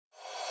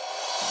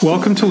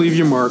Welcome to Leave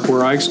Your Mark,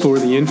 where I explore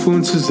the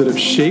influences that have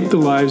shaped the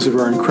lives of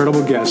our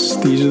incredible guests.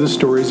 These are the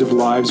stories of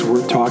lives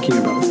worth talking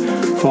about.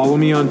 Follow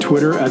me on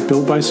Twitter at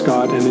Built by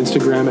Scott and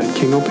Instagram at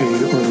King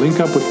O'Payne, or link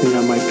up with me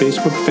on my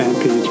Facebook fan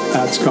page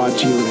at Scott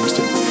G.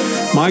 Livingston.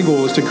 My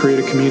goal is to create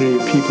a community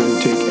of people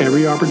who take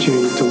every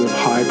opportunity to live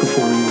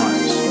high-performing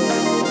lives.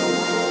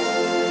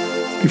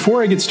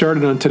 Before I get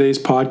started on today's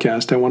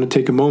podcast, I want to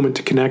take a moment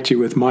to connect you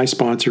with my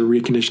sponsor,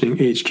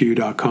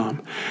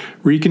 reconditioninghq.com.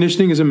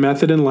 Reconditioning is a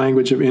method and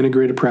language of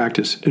integrated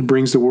practice. It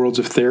brings the worlds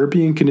of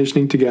therapy and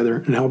conditioning together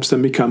and helps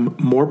them become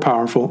more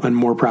powerful and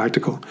more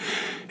practical.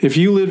 If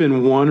you live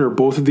in one or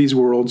both of these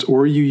worlds,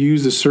 or you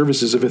use the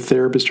services of a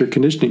therapist or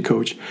conditioning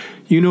coach,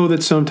 you know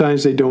that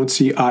sometimes they don't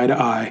see eye to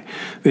eye.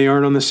 They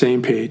aren't on the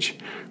same page.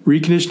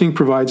 Reconditioning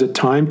provides a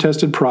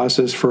time-tested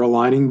process for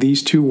aligning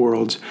these two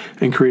worlds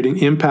and creating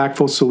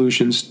impactful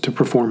solutions to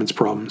performance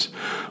problems.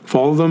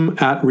 Follow them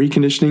at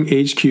Reconditioning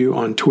HQ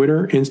on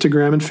Twitter,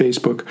 Instagram, and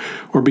Facebook,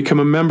 or become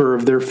a member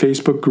of their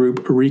Facebook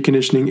group,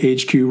 Reconditioning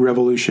HQ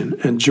Revolution,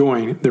 and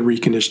join the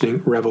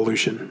Reconditioning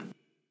Revolution.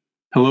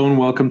 Hello and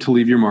welcome to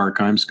Leave Your Mark.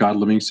 I'm Scott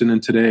Livingston,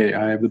 and today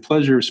I have the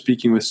pleasure of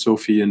speaking with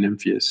Sophia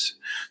Nimphius.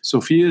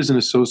 Sophia is an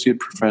associate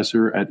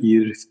professor at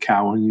Edith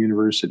Cowan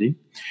University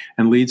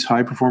and leads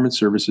high-performance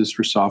services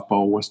for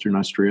Softball Western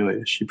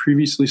Australia. She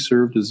previously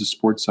served as a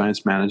sports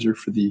science manager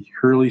for the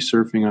Hurley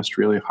Surfing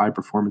Australia High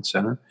Performance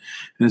Center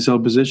and has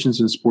held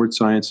positions in sports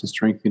science and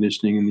strength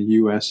conditioning in the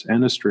U.S.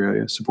 and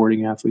Australia,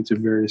 supporting athletes at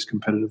various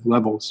competitive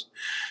levels.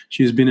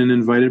 She has been an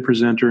invited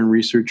presenter and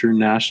researcher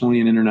nationally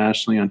and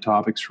internationally on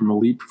topics from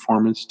elite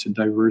performance to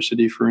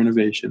diversity for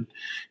innovation,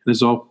 and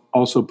has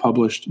also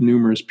published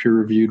numerous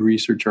peer-reviewed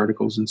research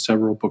articles and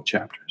several book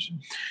chapters.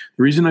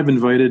 The reason I've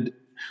invited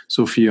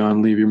Sophia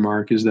on Leave Your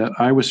Mark is that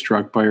I was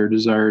struck by her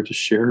desire to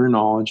share her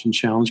knowledge and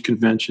challenge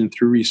convention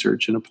through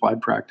research and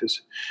applied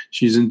practice.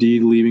 She's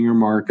indeed leaving her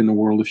mark in the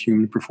world of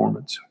human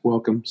performance.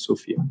 Welcome,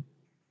 Sophia.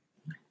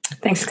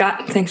 Thanks,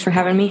 Scott. Thanks for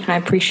having me. I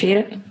appreciate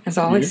it, as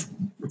always.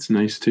 Yeah, it's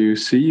nice to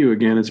see you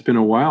again. It's been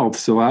a while.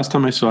 So last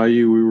time I saw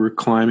you, we were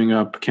climbing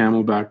up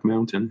Camelback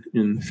Mountain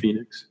in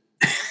Phoenix.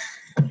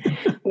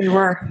 We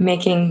were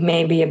making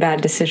maybe a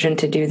bad decision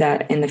to do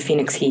that in the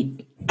Phoenix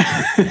heat.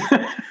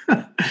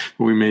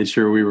 We made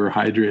sure we were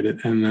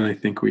hydrated, and then I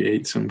think we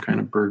ate some kind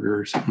of burger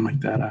or something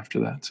like that after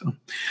that. So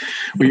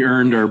we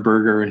earned our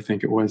burger, I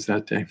think it was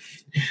that day.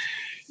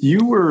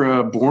 You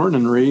were born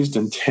and raised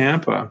in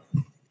Tampa.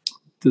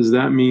 Does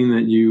that mean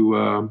that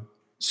you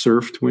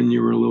surfed when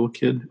you were a little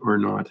kid or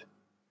not?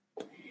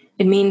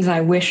 It means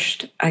I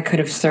wished I could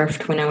have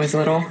surfed when I was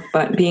little,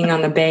 but being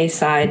on the bay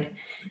side,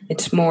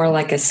 it's more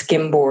like a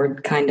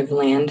skimboard kind of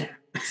land.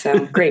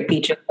 So great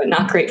beaches, but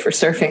not great for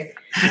surfing.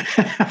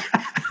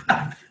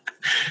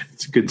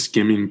 It's a good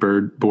skimming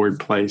board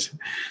place.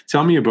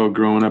 Tell me about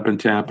growing up in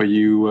Tampa.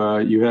 You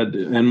had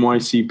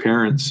NYC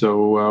parents.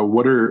 So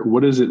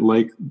what is it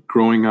like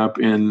growing up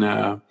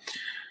in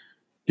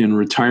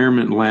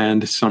retirement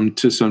land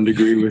to some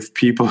degree with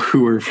people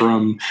who are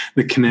from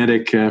the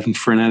kinetic and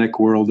frenetic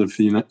world of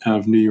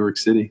New York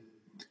City?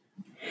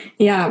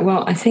 Yeah,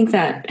 well, I think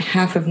that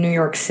half of New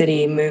York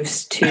City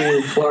moves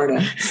to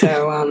Florida.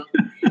 So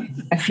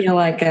I feel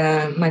like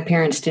my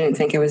parents didn't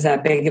think it was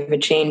that big of a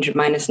change,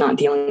 minus not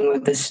dealing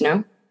with the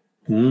snow.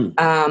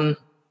 And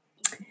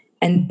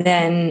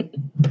then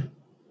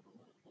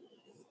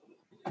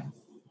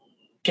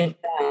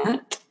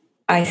that,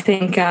 I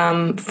think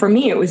for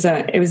me it was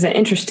an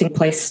interesting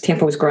place.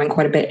 Tampa was growing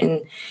quite a bit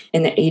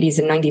in the 80s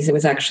and 90s. It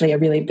was actually a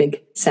really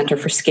big center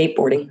for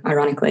skateboarding,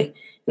 ironically.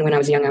 And when I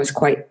was young, I was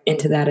quite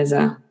into that as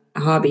a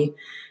hobby.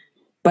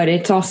 But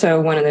it's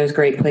also one of those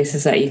great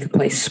places that you could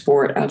play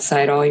sport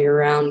outside all year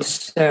round.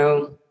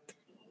 So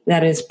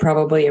that is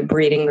probably a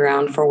breeding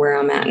ground for where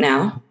I'm at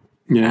now.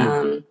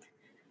 Yeah.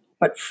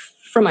 But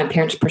from my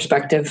parents'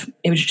 perspective,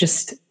 it was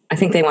just, I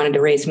think they wanted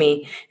to raise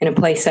me in a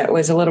place that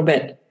was a little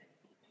bit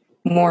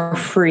more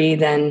free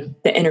than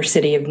the inner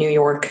city of New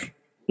York.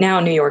 Now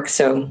New York's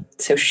so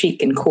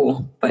chic and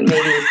cool, but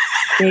maybe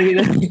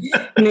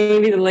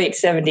the late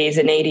 70s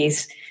and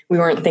 80s, we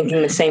weren't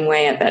thinking the same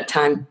way at that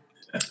time.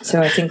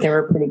 So I think they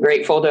were pretty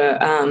grateful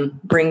to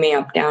bring me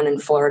up down in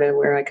Florida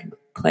where I could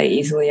play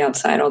easily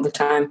outside all the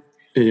time.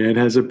 Yeah, it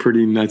has a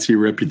pretty nutsy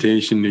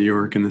reputation, New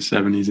York, in the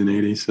 70s and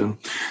 80s. So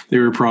they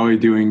were probably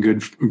doing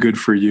good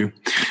for you.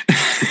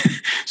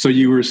 So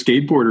you were a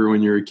skateboarder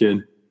when you were a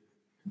kid?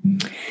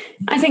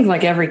 I think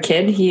like every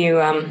kid,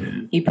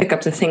 you pick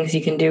up the things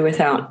you can do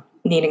without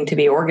needing to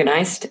be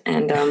organized.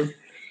 And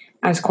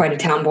I was quite a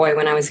town boy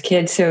when I was a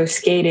kid. So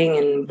skating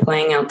and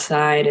playing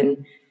outside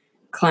and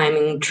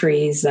climbing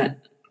trees that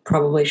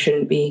probably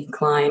shouldn't be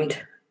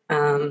climbed,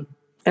 that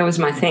was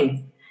my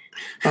thing.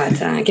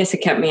 But I guess it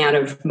kept me out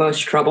of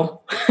most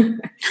trouble.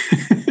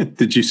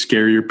 Did you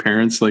scare your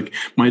parents? Like,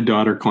 my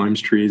daughter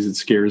climbs trees. It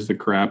scares the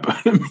crap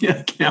out of me.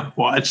 I can't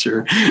watch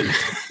her.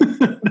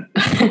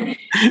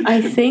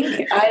 I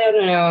think, I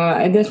don't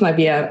know, this might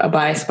be a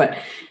bias, but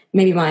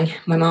maybe my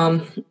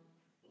mom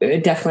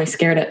definitely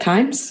scared at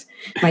times.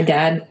 My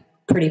dad,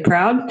 pretty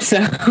proud.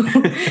 So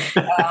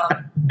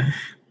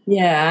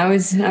Yeah, I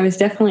was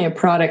definitely a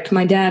product.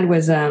 My dad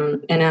was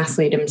an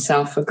athlete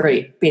himself, a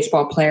great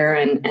baseball player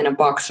and a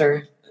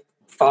boxer,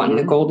 fought in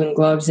the Golden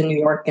Gloves in New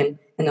York and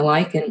the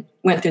like, and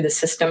went through the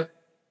system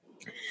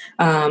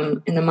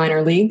in the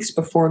minor leagues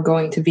before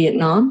going to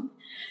Vietnam.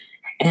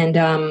 And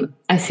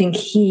I think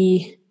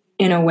he,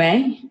 in a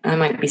way, I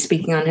might be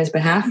speaking on his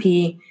behalf,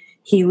 he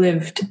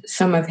lived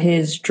some of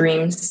his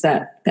dreams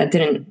that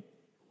didn't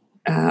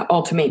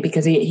ultimate,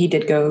 because he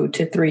did go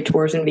to 3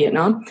 tours in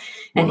Vietnam,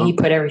 and he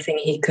put everything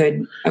he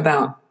could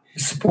about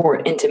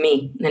sport into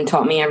me and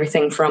taught me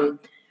everything from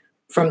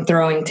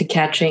throwing to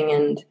catching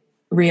and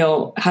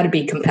how to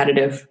be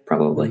competitive,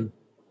 probably.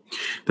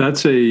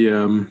 That's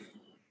a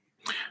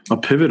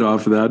pivot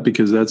off of that,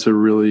 because that's a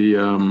really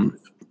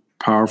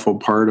powerful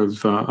part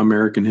of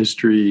American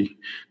history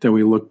that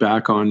we look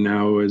back on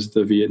now as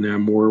the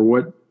Vietnam War.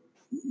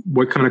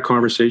 What kind of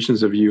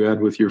conversations have you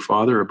had with your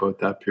father about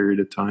that period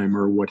of time,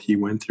 or what he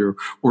went through,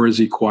 or is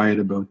he quiet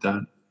about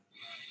that?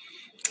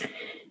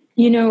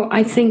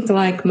 I think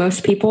like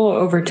most people,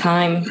 over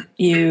time,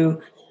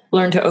 you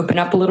learn to open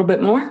up a little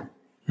bit more.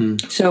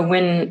 So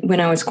when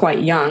I was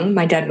quite young,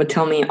 my dad would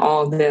tell me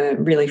all the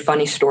really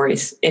funny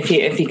stories. If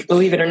you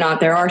believe it or not,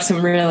 there are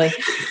some really,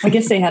 I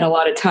guess they had a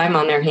lot of time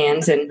on their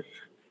hands, and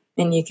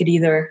you could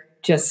either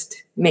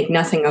just make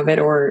nothing of it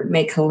or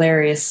make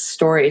hilarious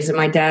stories. And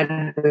my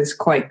dad was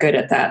quite good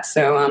at that.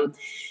 So,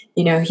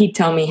 he'd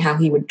tell me how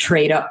he would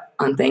trade up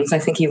on things. I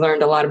think he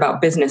learned a lot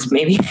about business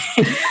maybe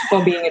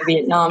while being in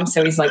Vietnam.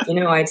 So he's like,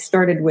 I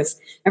started with,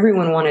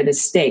 everyone wanted a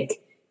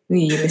steak.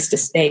 You missed a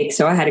steak.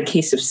 So I had a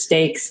case of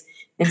steaks.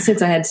 And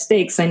since I had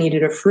steaks, I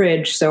needed a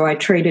fridge. So I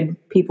traded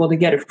people to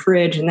get a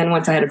fridge. And then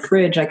once I had a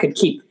fridge, I could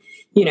keep,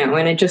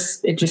 and it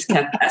just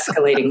kept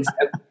escalating. So,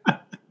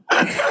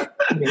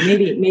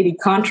 maybe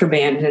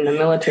contraband in the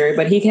military,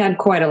 but he had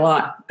quite a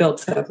lot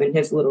built up in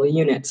his little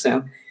unit.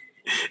 So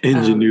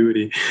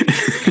ingenuity.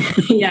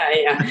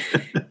 Yeah.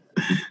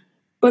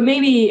 But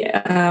maybe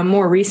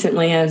more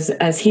recently,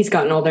 as he's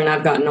gotten older and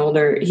I've gotten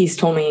older, he's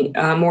told me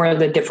more of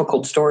the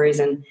difficult stories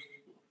and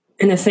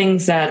the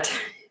things that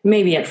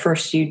maybe at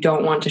first you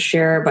don't want to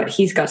share, but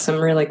he's got some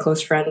really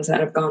close friends that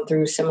have gone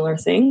through similar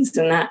things,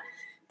 and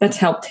that's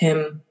helped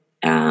him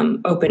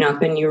open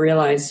up, and you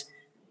realize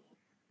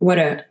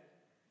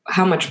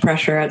how much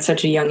pressure at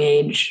such a young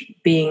age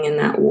being in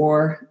that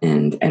war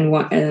and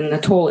the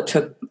toll it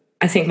took.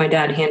 I think my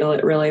dad handled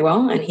it really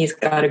well, and he's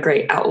got a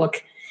great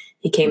outlook.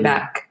 He came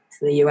back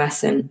to the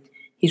U.S. and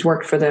he's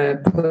worked for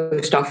the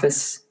post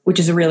office, which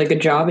is a really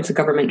good job. It's a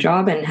government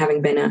job, and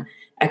having been a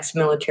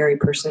ex-military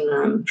person,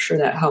 I'm sure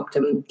that helped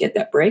him get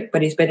that break.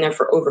 But he's been there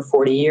for over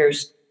 40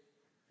 years.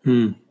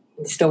 He's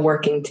still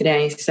working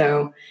today.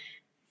 So,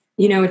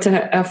 it's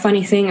a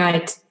funny thing.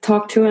 I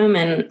talked to him,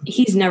 and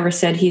he's never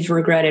said he's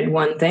regretted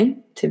one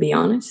thing, to be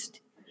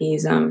honest.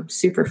 He's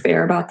super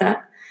fair about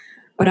that.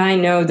 But I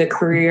know the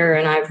career,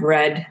 and I've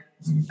read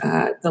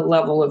the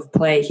level of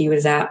play he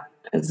was at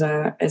as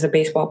a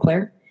baseball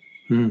player.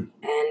 And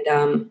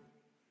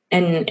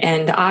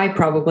I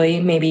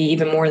probably, maybe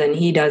even more than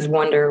he does,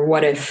 wonder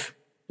what if,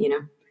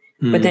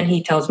 But then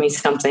he tells me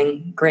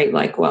something great,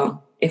 like,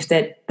 well, if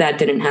that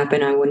didn't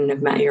happen, I wouldn't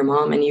have met your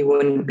mom and you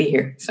wouldn't be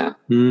here. So.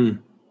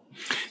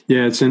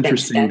 Yeah, it's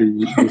interesting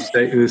the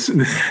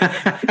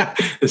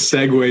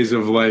segues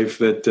of life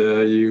that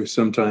you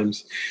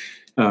sometimes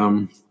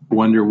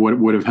wonder what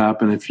would have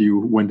happened if you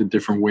went a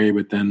different way.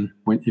 But then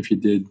if you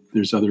did,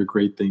 there's other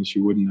great things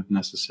you wouldn't have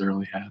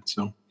necessarily had.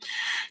 So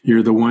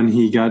you're the one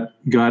he got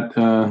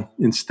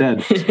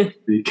instead, so to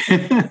speak.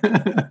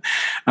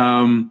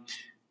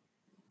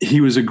 He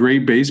was a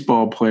great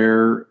baseball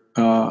player.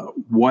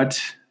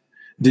 What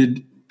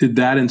did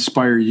that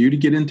inspire you to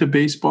get into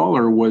baseball,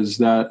 or was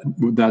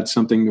that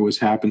something that was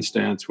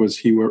happenstance? Was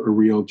he a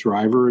real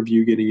driver of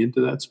you getting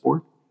into that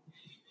sport?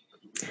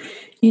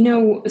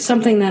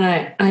 Something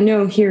that I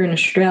know here in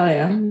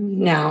Australia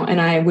now,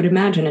 and I would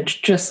imagine it's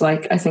just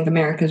like, I think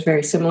America is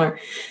very similar.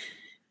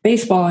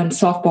 Baseball and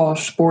softball are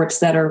sports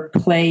that are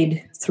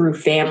played through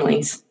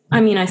families.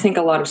 I mean, I think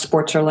a lot of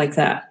sports are like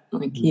that.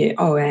 Like,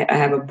 I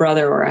have a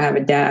brother, or I have a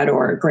dad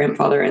or a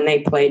grandfather, and they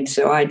played,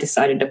 so I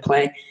decided to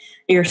play.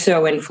 You're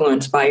so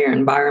influenced by your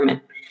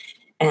environment.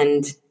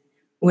 And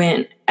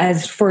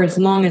for as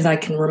long as I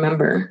can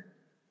remember,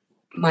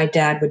 my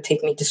dad would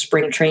take me to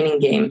spring training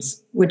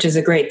games, which is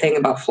a great thing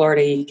about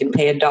Florida. You can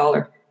pay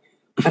 $1.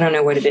 I don't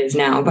know what it is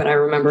now, but I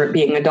remember it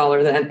being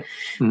 $1 then.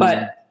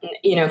 But,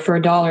 for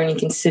 $1, and you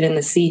can sit in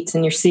the seats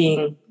and you're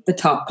seeing the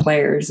top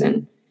players.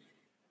 And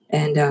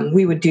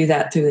we would do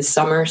that through the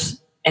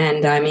summers.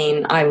 And I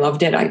mean, I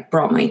loved it. I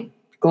brought my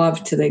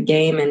glove to the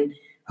game and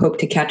hoped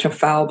to catch a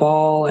foul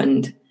ball.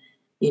 And,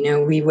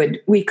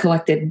 we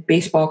collected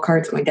baseball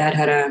cards. My dad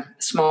had a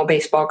small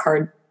baseball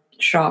card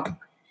shop.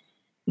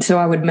 So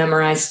I would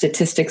memorize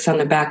statistics on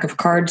the back of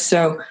cards.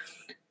 So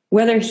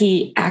whether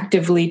he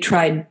actively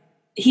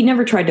he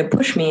never tried to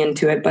push me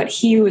into it, but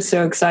he was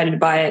so excited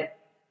by it.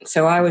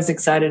 So I was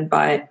excited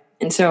by it.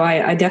 And so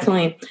I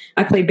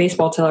played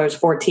baseball till I was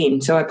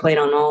 14. So I played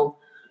on all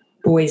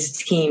boys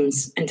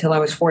teams until I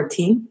was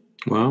 14.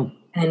 Wow.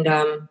 And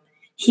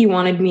he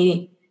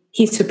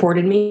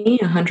supported me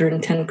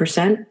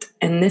 110%.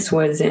 And this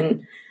was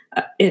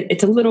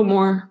it's a little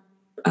more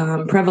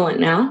prevalent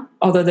now,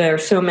 although there are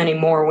so many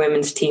more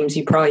women's teams,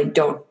 you probably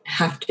don't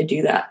have to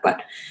do that.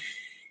 But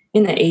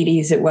in the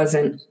 80s, it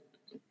wasn't,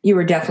 you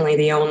were definitely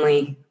the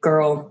only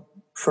girl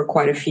for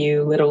quite a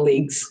few little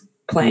leagues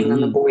playing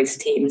on the boys'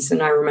 teams.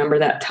 And I remember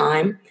that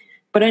time,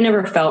 but I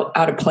never felt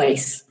out of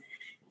place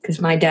because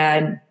my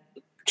dad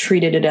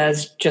treated it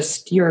as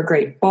just, you're a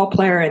great ball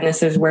player and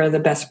this is where the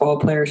best ball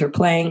players are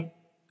playing.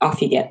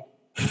 Off you get.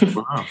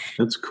 Wow,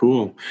 that's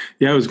cool.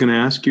 Yeah, I was going to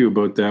ask you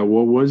about that.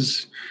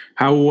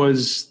 How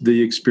was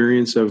the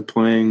experience of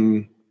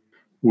playing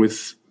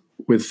with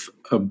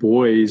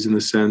boys, in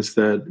the sense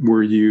that,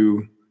 were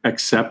you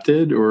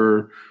accepted,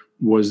 or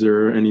was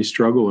there any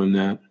struggle in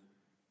that?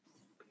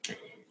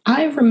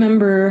 I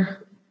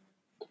remember,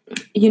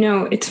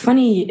 it's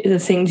funny the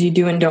things you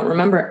do and don't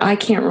remember. I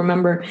can't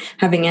remember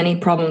having any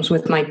problems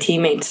with my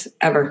teammates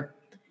ever,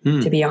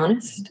 to be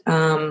honest.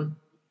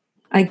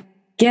 I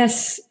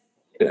guess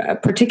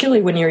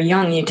particularly when you're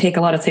young, you take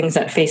a lot of things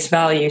at face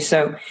value.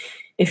 So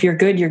if you're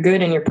good,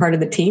 and you're part of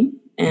the team.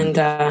 And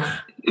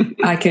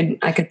I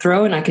could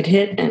throw and I could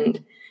hit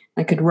and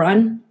I could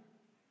run,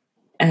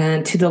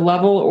 and to the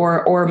level,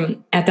 or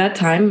at that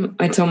time,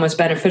 it's almost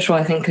beneficial,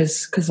 I think,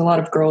 because a lot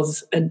of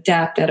girls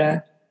adapt at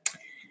a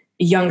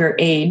younger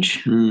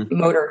age,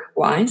 motor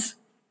wise.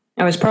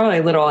 I was probably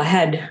a little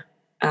ahead,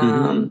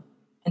 and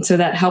so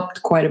that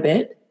helped quite a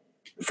bit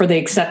for the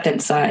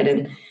acceptance side.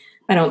 And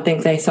I don't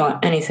think they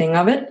thought anything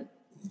of it.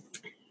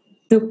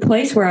 The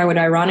place where I would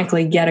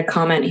ironically get a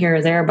comment here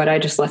or there, but I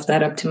just left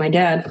that up to my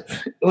dad,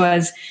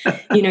 was,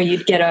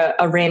 you'd get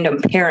a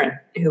random parent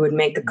who would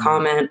make a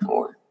comment,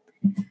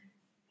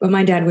 but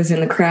my dad was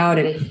in the crowd,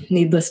 and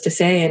needless to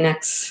say, an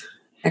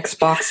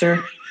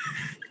ex-boxer,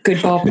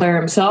 good ball player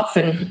himself,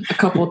 and a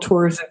couple of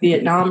tours of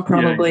Vietnam,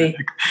 probably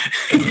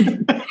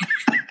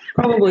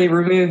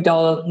removed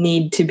all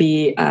need to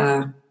be,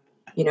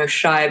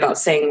 shy about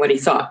saying what he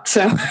thought.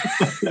 So.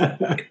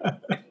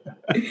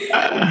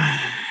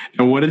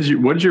 And what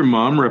did your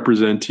mom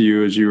represent to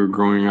you as you were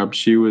growing up?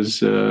 She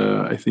was,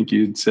 I think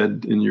you'd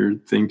said in your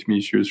thing to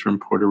me, she was from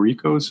Puerto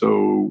Rico.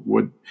 So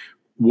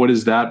what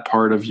is that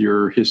part of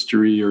your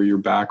history or your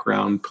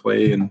background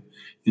play in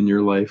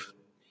your life?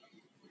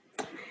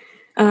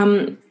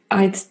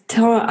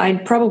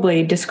 I'd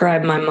probably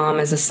describe my mom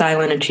as a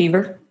silent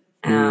achiever.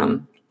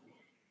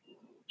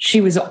 She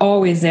was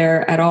always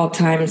there at all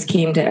times,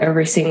 came to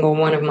every single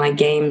one of my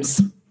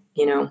games,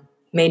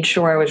 made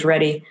sure I was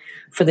ready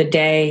for the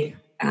day,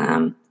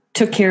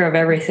 took care of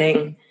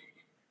everything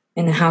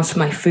in the house,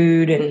 my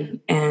food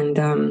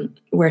and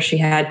where she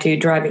had to,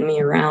 driving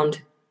me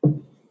around.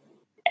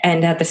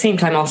 And at the same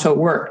time also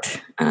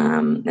worked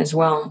as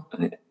well.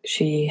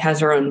 She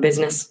has her own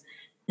business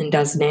and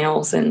does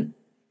nails, and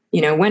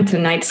went to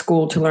night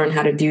school to learn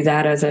how to do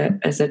that as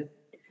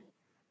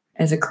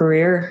a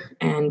career.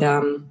 And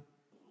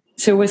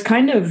so it was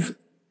kind of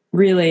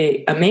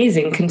really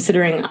amazing,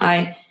 considering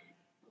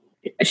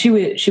she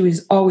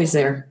was always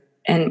there.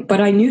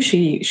 But I knew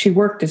she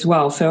worked as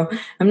well. So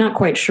I'm not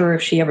quite sure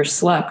if she ever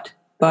slept,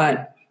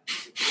 but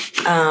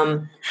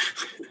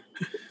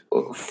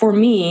for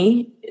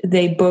me,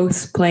 they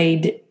both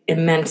played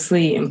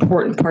immensely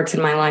important parts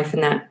in my life,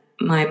 and that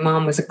my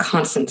mom was a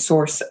constant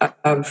source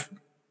of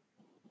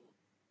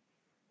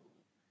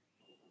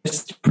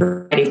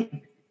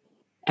providing.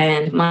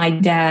 And my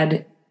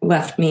dad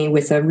left me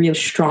with a real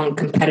strong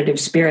competitive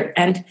spirit.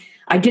 And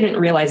I didn't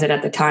realize it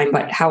at the time,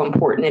 but how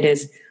important it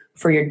is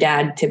for your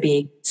dad to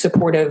be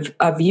supportive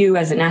of you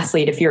as an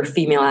athlete if you're a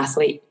female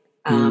athlete.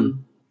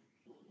 And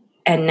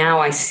now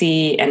I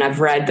see, and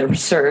I've read the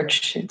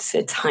research,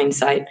 it's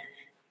hindsight,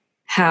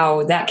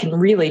 how that can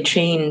really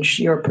change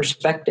your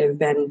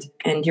perspective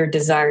and your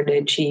desire to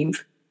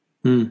achieve.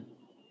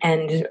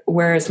 And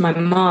whereas my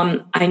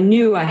mom, I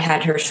knew I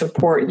had her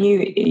support.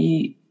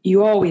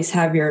 You always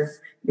have your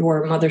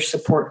mother's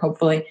support,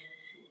 hopefully.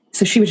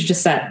 So she was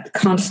just that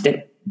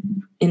constant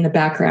in the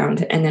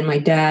background. And then my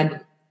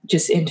dad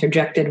just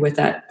interjected with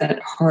that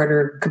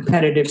harder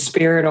competitive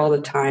spirit all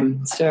the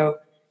time. So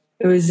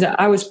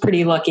I was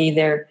pretty lucky.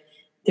 They're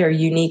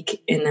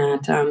unique in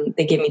that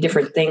they gave me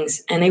different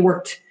things, and they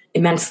worked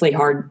immensely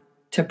hard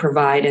to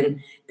provide.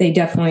 And they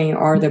definitely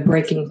are the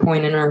breaking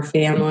point in our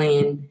family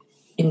and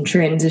in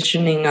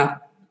transitioning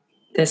up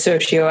the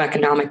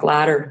socioeconomic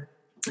ladder.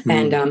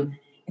 And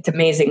it's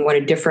amazing what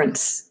a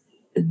difference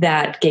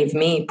that gave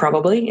me,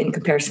 probably in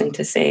comparison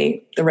to,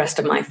 say, the rest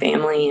of my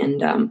family,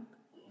 and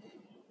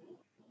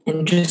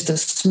just a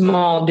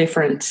small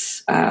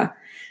difference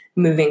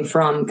moving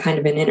from kind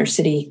of an inner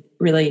city,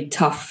 really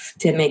tough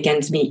to make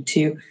ends meet,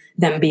 to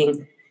them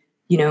being,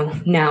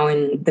 now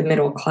in the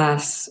middle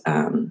class.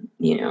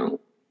 Now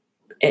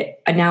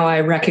I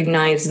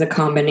recognize the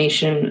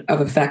combination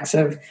of effects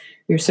of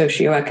your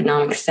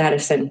socioeconomic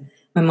status, and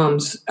my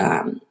mom's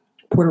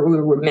Puerto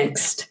Rico were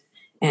mixed,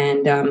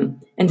 and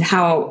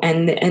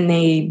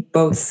they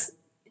both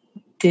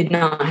did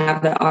not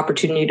have the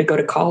opportunity to go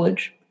to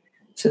college.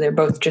 So they're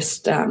both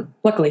just,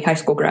 luckily, high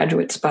school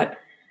graduates, but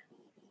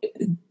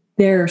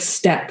their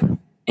step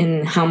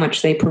in how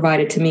much they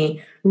provided to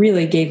me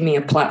really gave me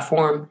a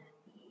platform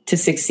to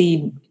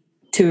succeed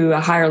to a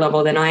higher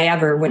level than I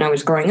ever, when I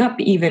was growing up,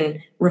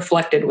 even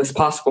reflected was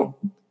possible.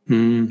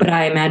 But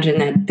I imagine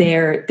that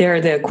they're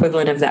the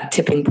equivalent of that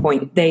tipping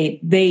point.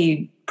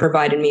 They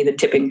provided me the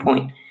tipping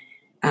point.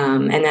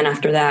 And then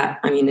after that,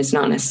 I mean, it's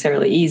not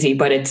necessarily easy,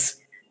 but it's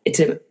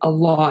a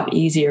lot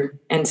easier.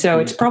 And so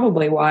it's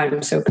probably why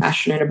I'm so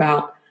passionate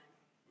about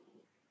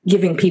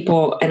giving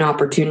people an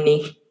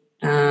opportunity,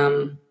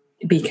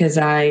 because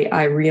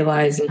I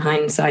realize in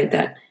hindsight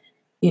that,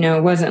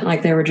 it wasn't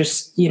like they were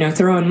just,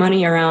 throwing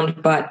money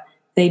around, but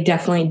they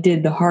definitely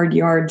did the hard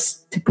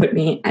yards to put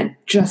me at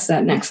just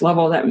that next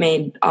level that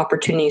made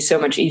opportunity so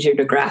much easier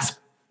to grasp.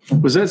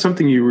 Was that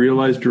something you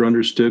realized or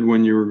understood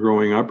when you were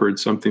growing up, or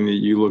it's something that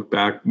you look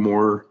back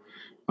more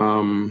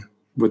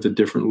with a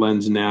different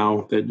lens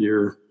now that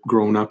you're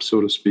grown up,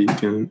 so to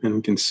speak,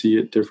 and can see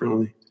it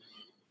differently?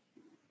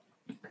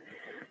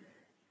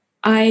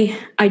 I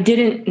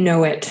didn't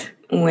know it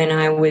when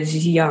I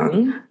was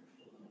young,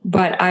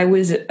 but I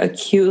was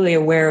acutely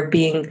aware of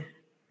being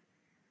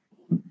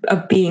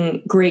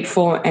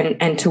grateful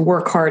and to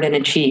work hard and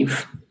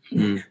achieve.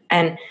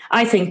 And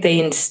I think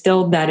they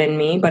instilled that in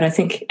me, but I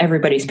think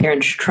everybody's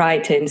parents try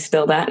to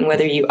instill that, and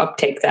whether you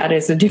uptake that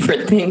is a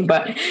different thing.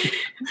 But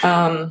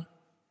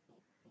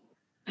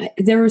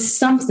there was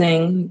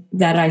something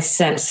that I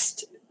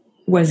sensed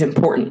was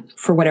important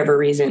for whatever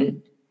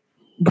reason,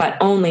 but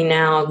only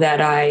now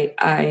that I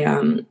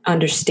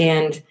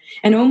understand.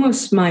 And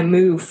almost my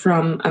move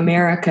from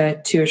America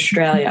to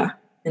Australia,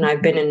 and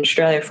I've been in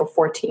Australia for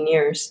 14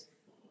 years,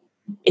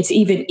 it's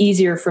even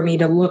easier for me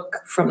to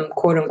look from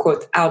quote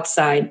unquote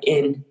outside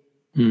in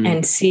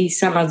and see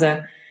some of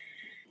the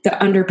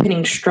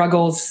underpinning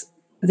struggles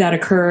that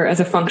occur as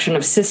a function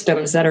of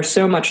systems that are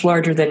so much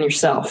larger than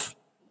yourself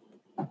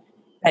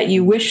that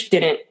you wish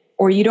didn't,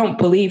 or you don't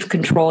believe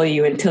control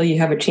you until you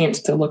have a chance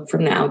to look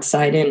from the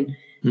outside in.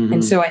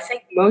 And so I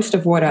think most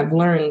of what I've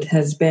learned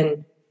has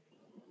been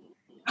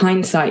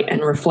hindsight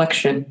and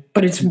reflection,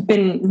 but it's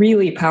been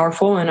really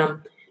powerful, and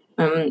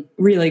I'm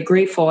really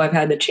grateful I've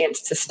had the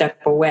chance to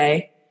step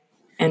away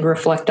and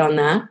reflect on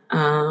that.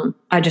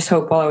 I just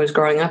hope while I was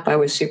growing up, I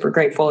was super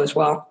grateful as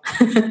well.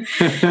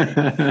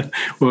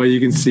 Well, you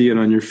can see it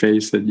on your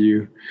face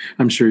that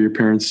I'm sure your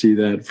parents see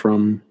that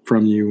from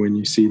you when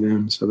you see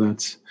them. So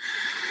that's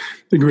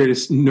the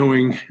greatest,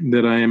 knowing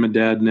that I am a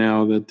dad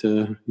now, that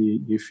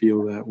you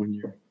feel that when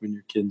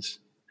your kids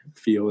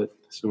feel it.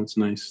 So it's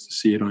nice to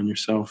see it on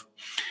yourself.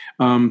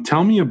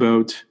 Tell me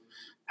about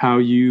how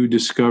you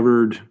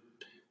discovered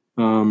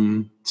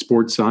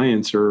sports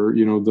science, or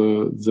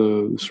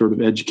the sort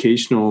of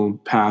educational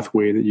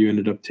pathway that you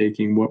ended up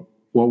taking. What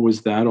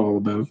was that all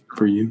about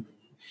for you?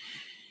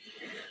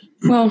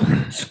 Well,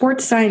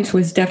 sports science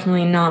was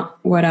definitely not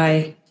what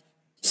I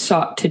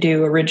sought to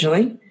do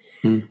originally.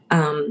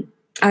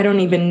 I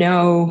don't even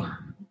know.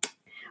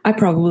 I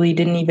probably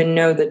didn't even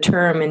know the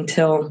term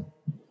until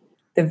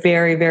the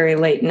very, very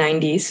late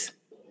 90s,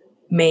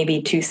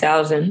 maybe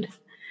 2000.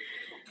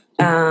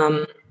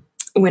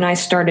 When I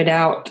started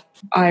out,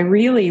 I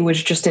really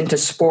was just into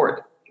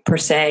sport per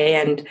se,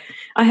 and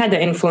I had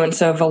the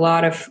influence of a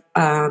lot of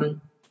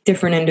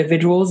different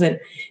individuals,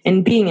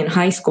 and being in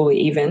high school,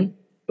 even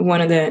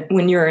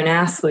when you're an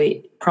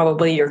athlete,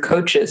 probably your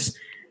coaches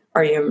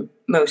are your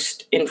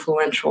most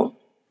influential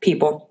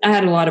people. I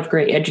had a lot of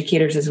great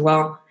educators as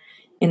well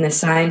in the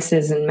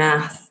sciences and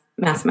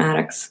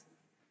mathematics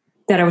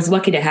that I was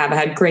lucky to have. I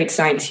had great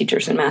science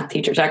teachers and math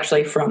teachers,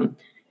 actually from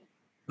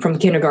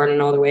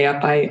kindergarten all the way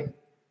up.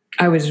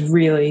 I was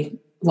really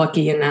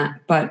lucky in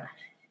that. But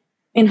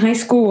in high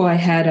school, I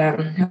had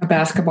a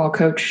basketball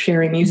coach,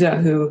 Sherry Musa,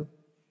 who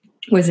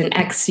was an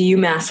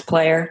ex-UMass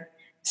player,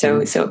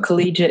 so a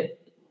collegiate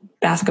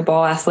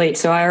basketball athlete.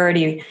 So I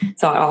already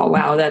thought, oh,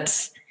 wow,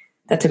 that's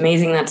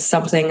amazing. That's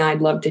something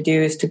I'd love to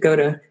do, is to go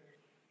to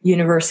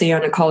university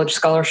on a college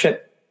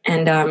scholarship.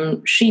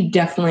 And she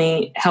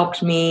definitely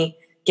helped me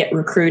get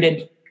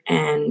recruited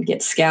and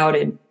get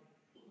scouted.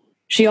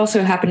 She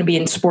also happened to be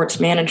in sports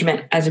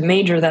management as a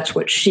major. That's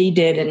what she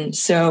did. And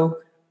so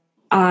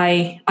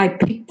I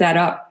picked that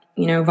up,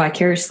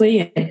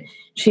 vicariously. And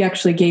she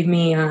actually gave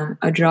me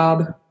a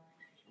job,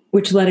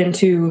 which led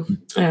into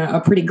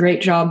a pretty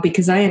great job,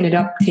 because I ended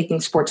up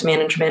taking sports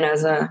management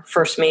as a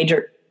first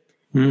major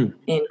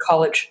in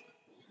college.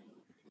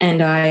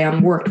 And I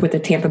worked with the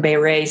Tampa Bay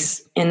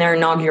Rays in their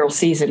inaugural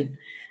season.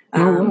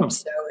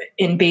 So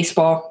in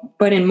baseball,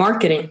 but in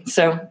marketing.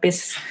 So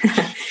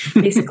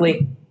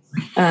basically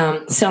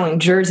selling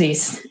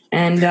jerseys.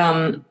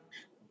 And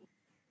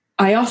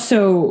I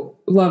also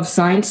love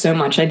science so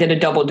much. I did a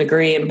double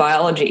degree in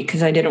biology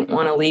because I didn't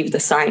want to leave the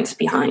science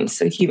behind.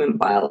 So human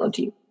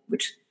biology,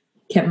 which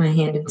kept my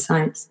hand in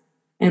science.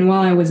 And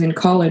while I was in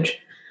college,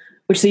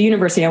 which the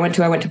university I went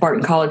to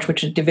Barton College,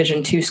 which is a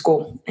Division II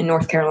school in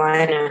North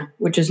Carolina,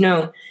 which is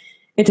known.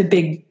 It's a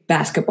big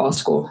basketball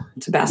school.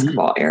 It's a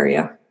basketball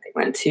area. I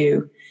went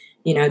to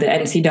the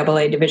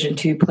NCAA Division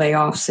II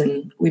playoffs,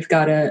 and we've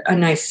got a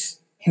nice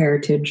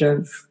heritage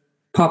of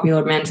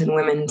popular men's and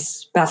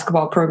women's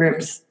basketball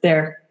programs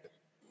there.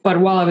 But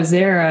while I was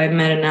there, I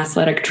met an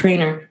athletic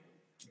trainer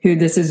who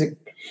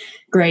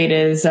great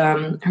is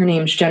her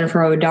name's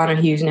Jennifer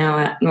O'Donoghue, who's now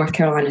at North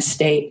Carolina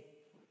State.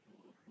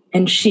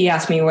 And she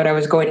asked me what I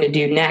was going to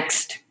do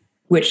next,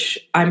 which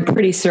I'm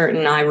pretty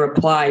certain I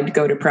replied,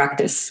 go to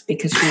practice,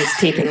 because she was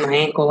taping my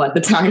ankle at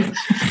the time.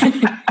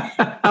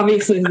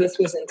 Obviously, this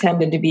was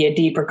intended to be a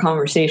deeper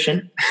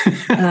conversation.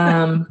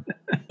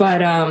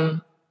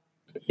 But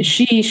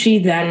she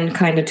then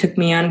kind of took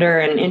me under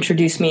and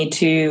introduced me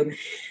to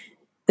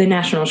the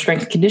National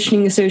Strength and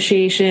Conditioning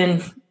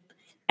Association.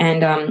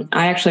 And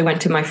I actually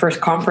went to my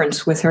first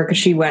conference with her because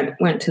she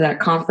went to that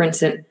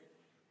conference, and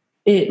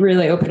it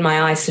really opened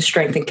my eyes to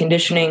strength and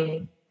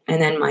conditioning.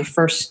 And then my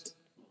first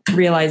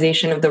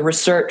realization of the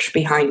research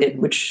behind it,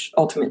 which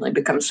ultimately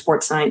becomes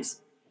sports science.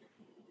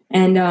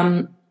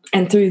 And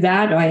through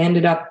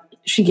that,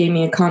 she gave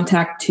me a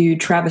contact to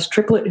Travis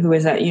Triplett, who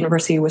was at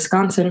University of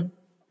Wisconsin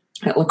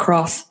at La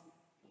Crosse.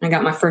 I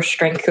got my first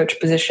strength coach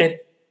position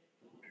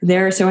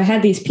there. So I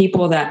had these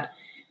people that,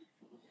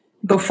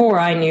 before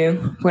I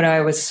knew what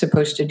I was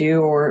supposed to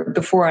do, or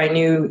before I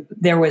knew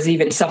there was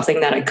even something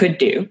that I could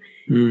do,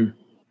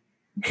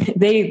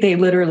 they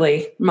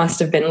literally must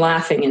have been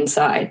laughing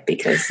inside,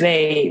 because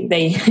they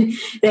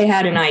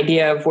had an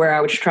idea of where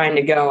I was trying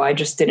to go. I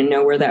just didn't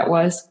know where that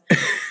was.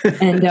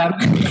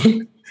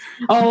 And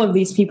all of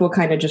these people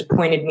kind of just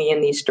pointed me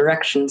in these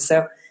directions.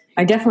 So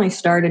I definitely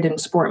started in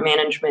sport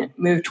management,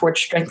 moved towards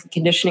strength and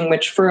conditioning,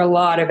 which for a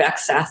lot of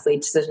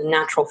ex-athletes is a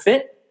natural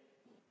fit,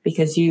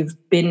 because you've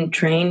been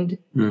trained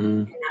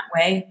in that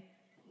way.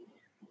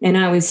 And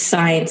I was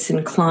science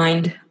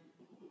inclined.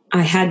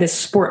 I had this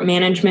sport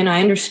management.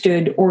 I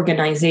understood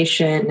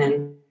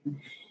organization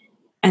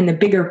and the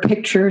bigger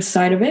picture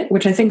side of it,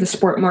 which I think the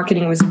sport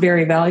marketing was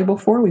very valuable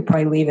for. We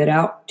probably leave it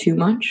out too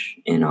much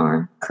in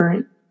our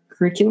current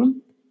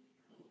curriculum.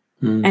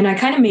 And I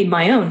kind of made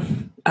my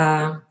own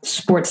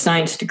sports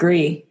science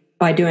degree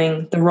by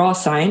doing the raw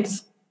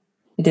science.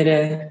 I did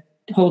a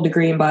whole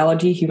degree in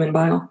biology, human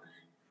bio.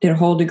 Did a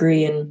whole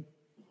degree in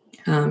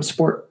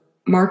sport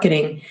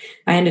marketing.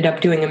 I ended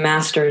up doing a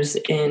master's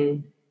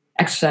in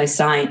exercise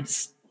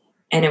science.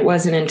 And it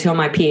wasn't until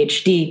my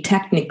PhD,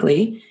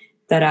 technically,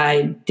 that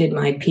I did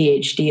my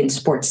PhD in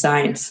sports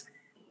science.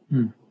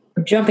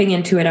 Jumping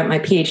into it at my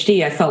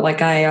PhD, I felt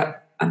like I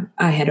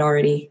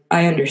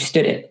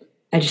understood it.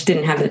 I just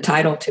didn't have the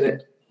title to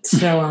it.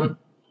 So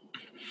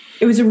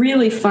it was a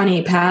really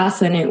funny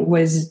path, and it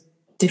was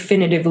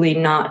definitively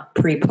not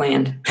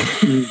pre-planned.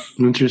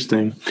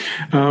 Interesting.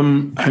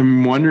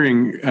 I'm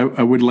wondering,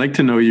 I would like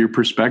to know your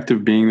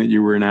perspective, being that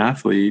you were an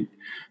athlete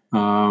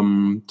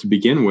to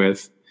begin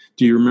with.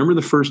 Do you remember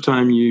the first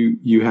time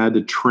you had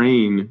to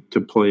train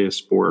to play a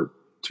sport,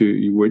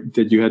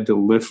 that you had to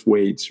lift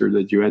weights, or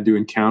that you had to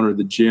encounter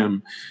the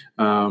gym?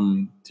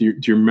 Do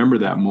you remember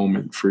that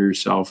moment for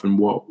yourself,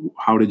 and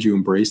how did you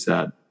embrace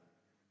that?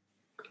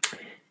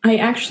 I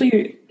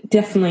actually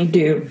definitely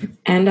do.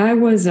 And I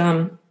was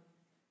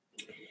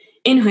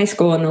in high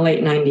school in the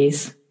late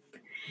 90s,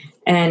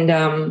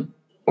 and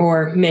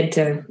or mid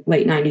to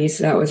late 90s.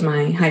 That was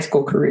my high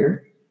school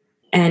career.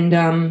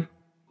 And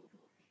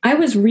I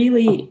was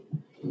really,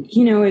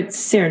 it's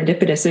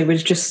serendipitous. It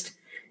was just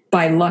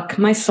by luck.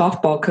 My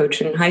softball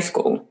coach in high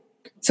school.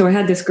 So I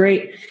had this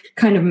great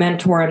kind of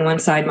mentor on one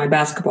side, my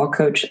basketball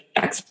coach,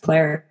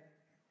 ex-player,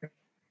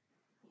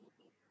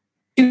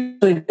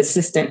 usually the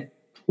assistant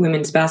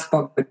women's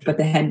basketball coach, but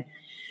the head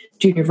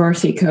junior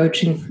varsity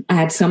coach. And I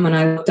had someone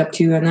I looked up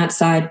to on that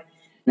side. And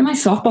then my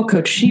softball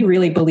coach, she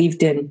really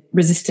believed in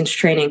resistance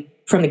training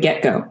from the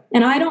get-go.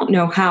 And I don't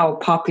know how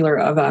popular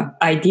of an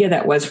idea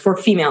that was for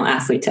female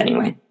athletes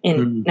anyway,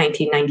 in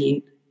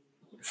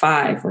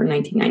 1995 or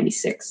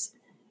 1996.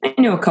 I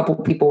know a couple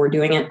people were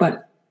doing it,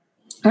 but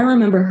I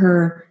remember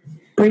her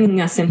bringing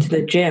us into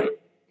the gym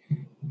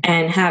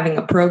and having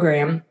a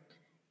program.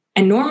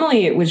 And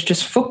normally it was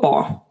just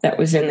football that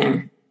was in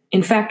there.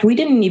 In fact, we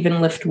didn't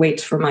even lift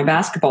weights for my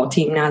basketball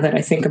team, now that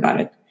I think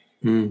about it.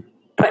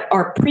 But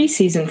our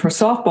preseason for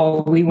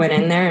softball, we went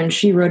in there and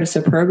she wrote us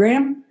a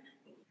program.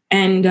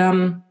 And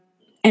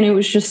it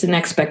was just an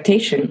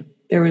expectation.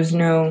 There was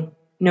no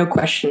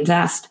questions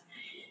asked.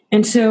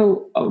 And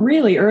so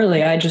really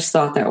early, I just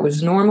thought that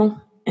was normal,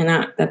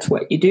 and that's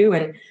what you do.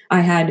 And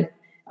I had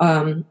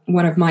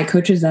one of my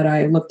coaches that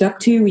I looked up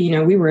to.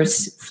 We were a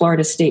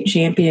Florida state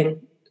champion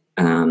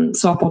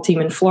softball team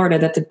in Florida.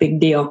 That's a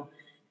big deal,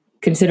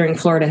 considering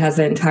Florida has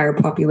the entire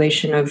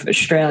population of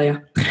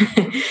Australia.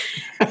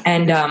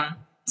 And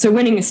so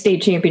winning a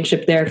state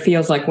championship there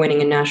feels like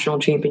winning a national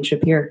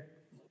championship here.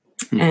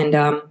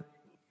 And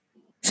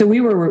so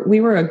we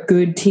were a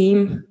good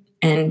team,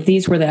 and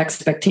these were the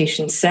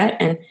expectations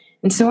set. And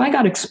so I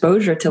got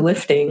exposure to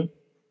lifting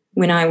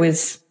when I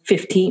was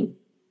 15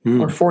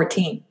 or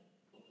 14.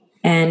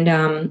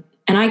 And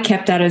I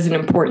kept that as an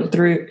important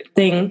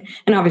thing.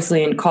 And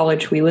obviously in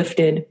college we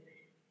lifted,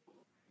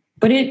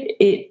 but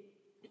it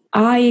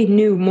I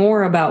knew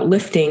more about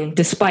lifting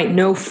despite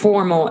no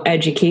formal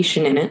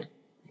education in it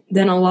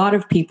than a lot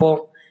of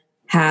people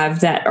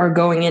have that are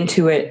going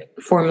into it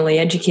formally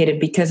educated,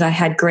 because I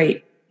had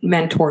great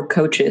mentor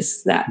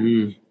coaches that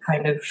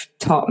kind of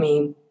taught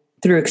me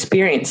through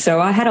experience. So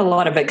I had a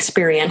lot of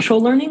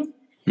experiential learning,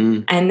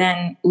 and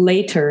then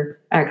later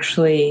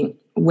actually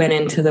went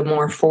into the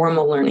more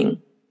formal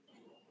learning.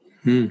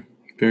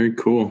 Very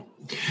cool.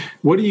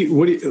 What do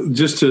you,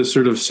 just to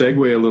sort of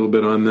segue a little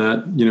bit on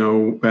that,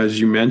 as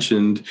you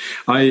mentioned,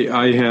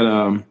 I had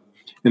an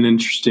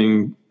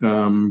interesting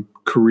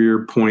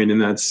career point in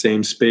that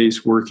same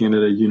space, working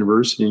at a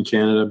university in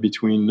Canada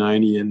between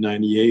 90 and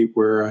 98,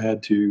 where I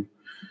had to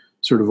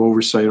sort of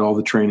oversight all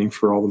the training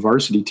for all the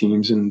varsity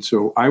teams. And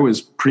so I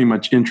was pretty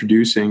much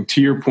introducing,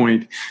 to your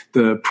point,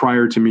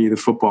 prior to me, the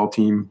football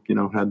team,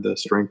 had the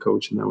strength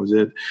coach, and that was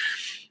it.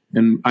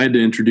 And I had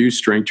to introduce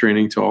strength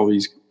training to all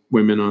these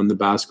women on the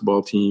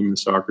basketball team, the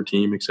soccer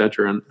team, et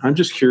cetera. And I'm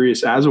just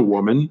curious, as a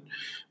woman,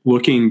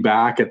 looking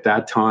back at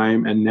that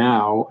time and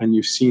now, and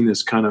you've seen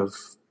this kind of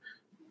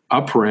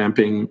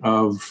up-ramping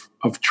of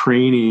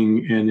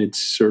training and its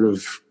sort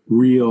of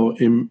real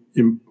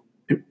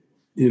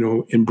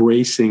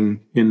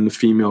embracing in the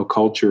female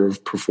culture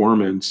of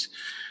performance.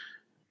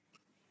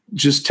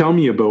 Just tell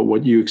me about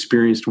what you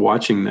experienced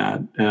watching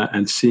that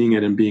and seeing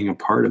it and being a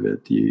part of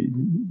it.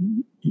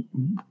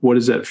 What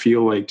does that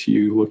feel like to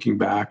you looking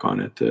back on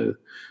it?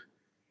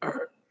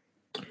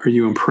 Are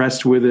you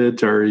impressed with it?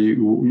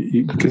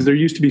 Because there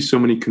used to be so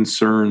many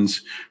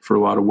concerns for a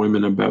lot of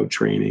women about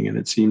training, and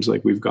it seems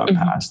like we've got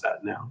past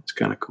that now. It's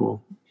kind of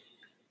cool.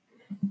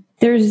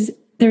 There's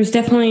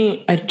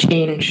definitely a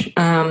change.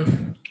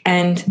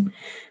 And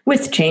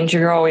with change,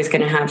 you're always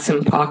going to have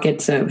some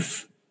pockets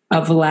of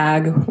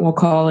lag, we'll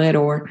call it,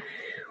 or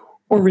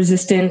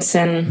resistance.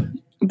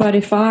 But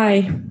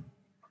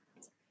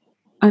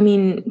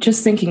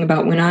just thinking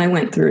about when I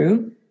went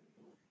through,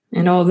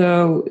 and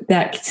although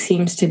that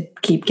seems to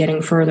keep getting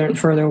further and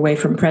further away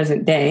from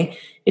present day,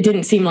 it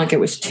didn't seem like it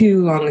was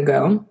too long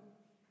ago.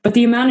 But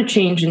the amount of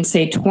change in,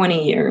 say,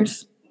 20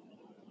 years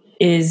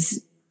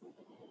is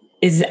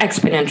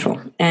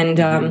exponential. And,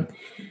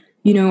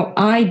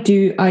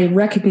 I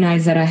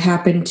recognize that I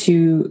happen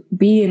to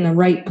be in the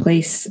right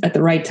place at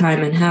the right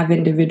time and have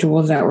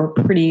individuals that were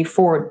pretty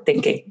forward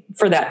thinking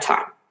for that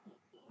time.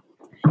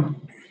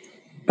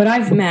 But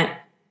I've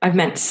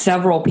met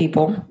several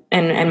people,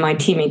 and my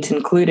teammates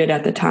included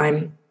at the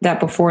time, that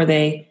before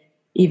they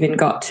even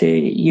got to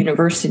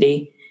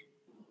university,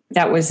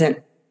 that was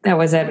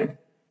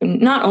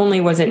not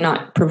only was it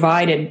not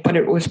provided, but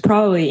it was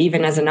probably,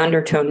 even as an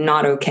undertone,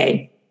 not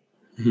okay.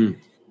 Mm-hmm.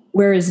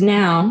 Whereas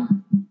now,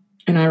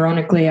 and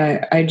ironically,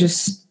 I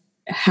just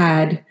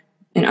had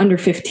an under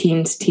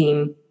 15s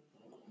team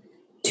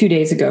 2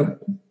 days ago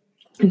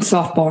in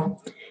softball,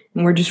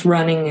 and we're just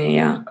running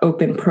a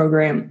open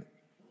program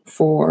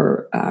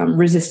for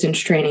resistance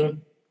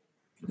training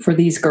for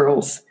these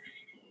girls.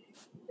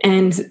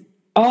 And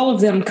all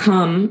of them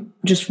come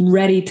just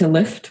ready to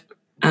lift.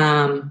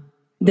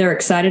 They're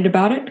excited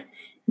about it.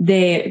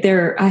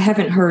 I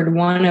haven't heard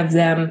one of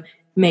them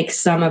make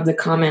some of the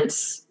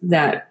comments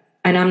that,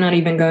 and I'm not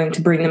even going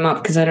to bring them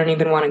up because I don't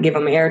even want to give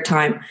them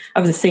airtime,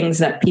 of the things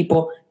that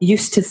people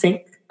used to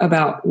think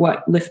about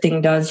what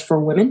lifting does for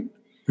women,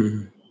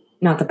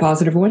 not the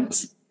positive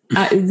ones.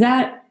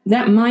 That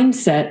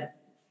mindset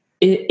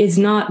is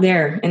not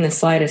there in the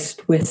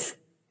slightest with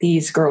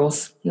these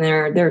girls.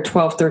 They're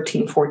 12,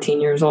 13, 14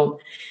 years old.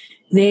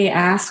 They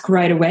ask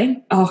right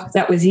away, "Oh,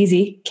 that was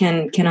easy.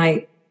 Can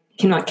I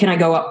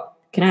go up?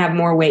 Can I have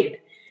more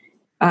weight?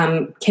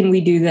 Can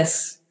we do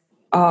this?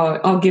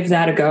 I'll give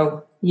that a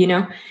go."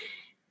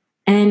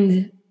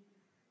 And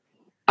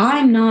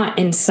I'm not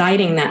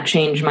inciting that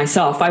change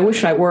myself. I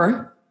wish I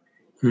were,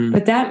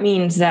 but that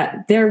means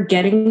that they're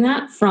getting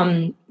that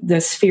from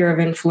the sphere of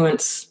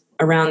influence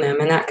around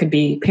them. And that could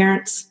be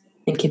parents,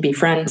 it could be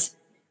friends,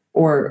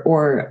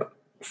 or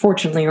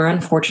fortunately or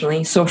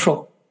unfortunately,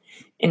 social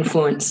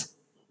influence.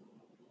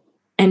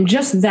 And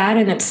just that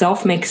in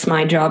itself makes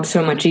my job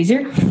so much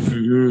easier.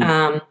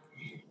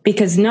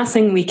 Because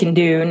nothing we can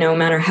do, no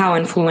matter how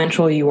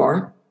influential you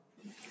are,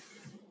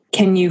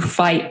 can you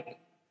fight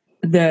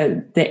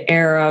the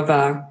air of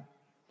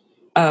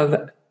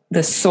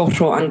the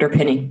social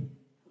underpinning.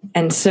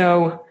 And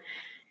so,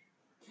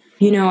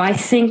 I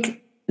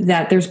think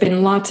that there's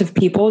been lots of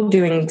people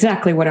doing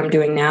exactly what I'm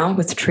doing now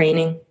with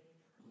training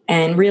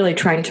and really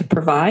trying to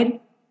provide.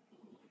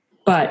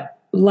 But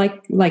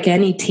like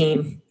any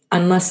team,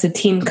 unless the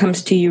team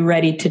comes to you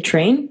ready to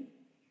train,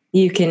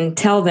 you can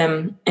tell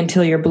them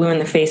until you're blue in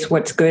the face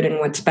what's good and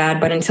what's bad.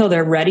 But until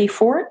they're ready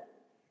for it,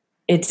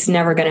 it's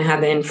never going to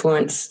have the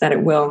influence that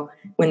it will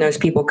when those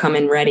people come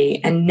in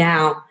ready. And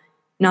now,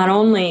 not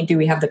only do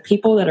we have the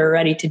people that are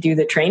ready to do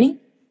the training,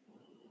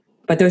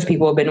 but those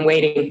people have been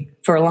waiting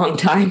for a long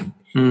time.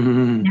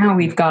 Mm-hmm. Now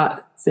we've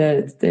got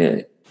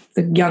the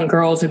young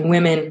girls and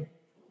women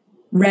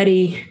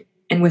ready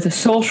and with a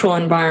social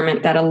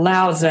environment that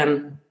allows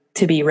them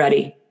to be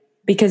ready,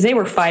 because they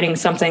were fighting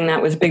something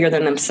that was bigger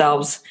than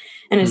themselves.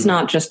 And it's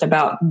not just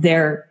about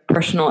their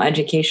personal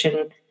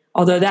education,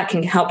 although that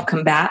can help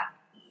combat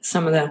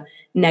some of the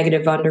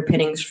negative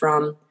underpinnings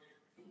from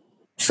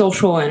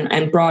social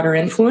and broader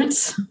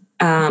influence.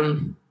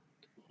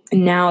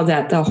 Now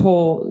that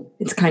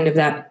it's kind of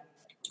that,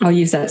 I'll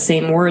use that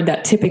same word,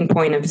 that tipping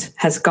point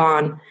has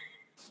gone,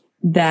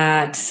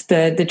 that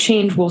the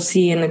change we'll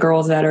see in the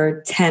girls that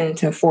are 10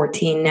 to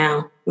 14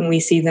 now, when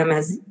we see them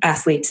as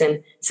athletes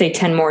in, say,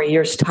 10 more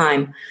years'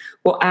 time,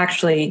 we'll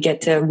actually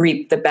get to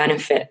reap the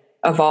benefit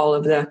of all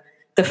of the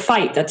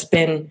fight that's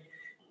been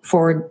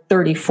for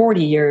 30,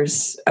 40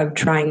 years of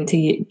trying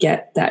to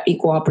get that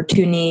equal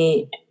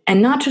opportunity,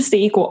 and not just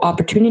the equal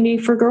opportunity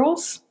for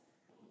girls,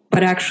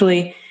 but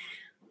actually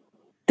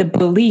the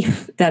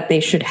belief that they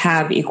should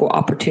have equal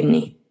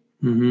opportunity.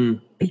 Mm-hmm.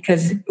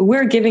 Because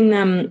we're giving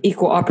them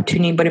equal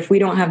opportunity, but if we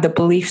don't have the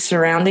belief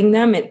surrounding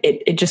them,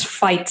 it just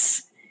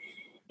fights.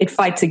 It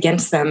fights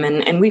against them,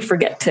 and we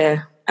forget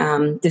to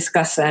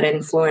discuss that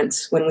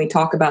influence when we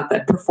talk about the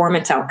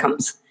performance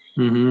outcomes.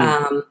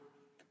 Mm-hmm.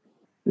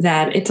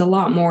 That it's a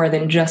lot more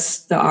than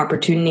just the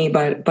opportunity,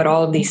 but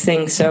all of these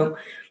things. So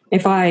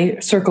if I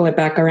circle it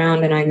back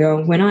around and I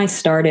go, when I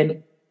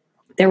started,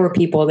 there were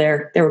people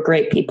there. There were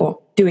great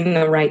people doing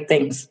the right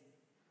things,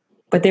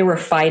 but they were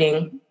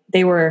fighting.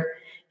 They were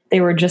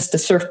just a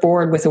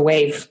surfboard with a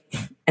wave,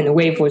 and the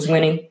wave was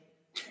winning.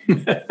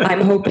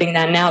 I'm hoping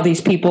that now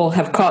these people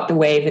have caught the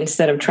wave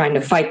instead of trying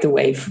to fight the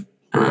wave,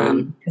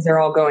 because they're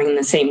all going in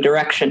the same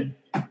direction.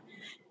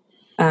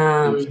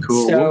 That's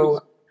cool.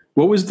 So,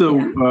 what was the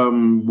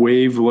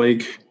wave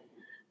like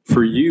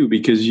for you?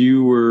 Because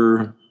you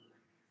were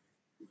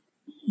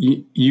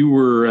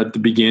at the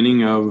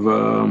beginning of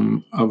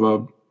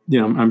a.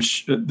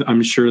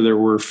 I'm sure there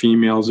were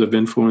females of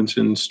influence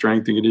in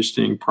strength and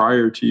conditioning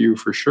prior to you,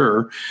 for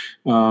sure.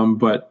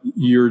 But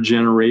your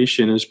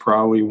generation is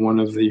probably one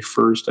of the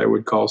first, I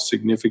would call,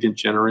 significant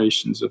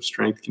generations of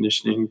strength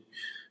conditioning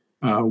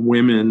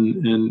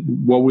women.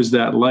 And what was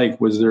that like?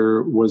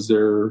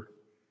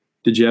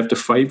 Did you have to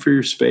fight for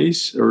your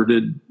space, or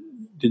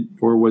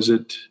or was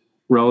it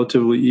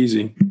relatively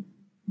easy?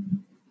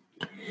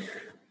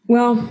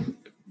 Well,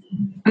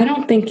 I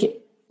don't think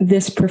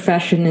this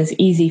profession is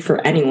easy for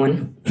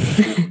anyone.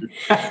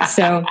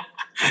 So,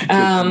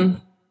 no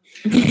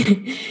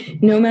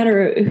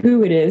matter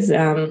who it is,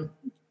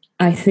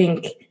 I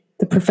think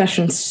the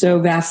profession's so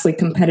vastly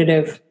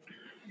competitive.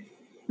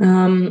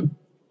 And,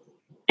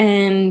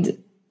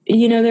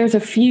 there's a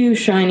few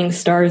shining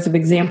stars of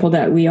example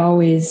that we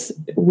always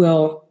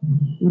will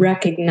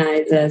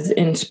recognize as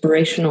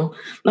inspirational.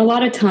 A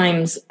lot of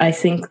times, I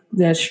think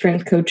the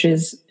strength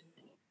coaches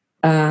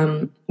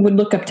would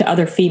look up to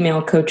other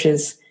female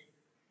coaches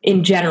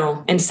in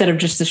general, instead of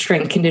just the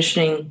strength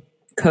conditioning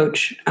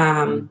coach,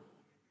 to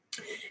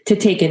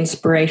take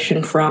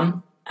inspiration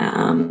from,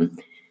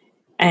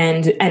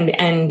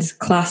 and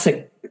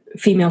classic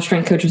female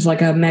strength coaches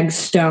like a Meg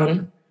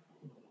Stone.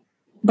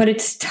 But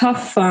it's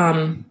tough.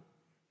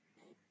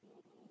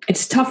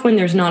 It's tough when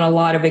there's not a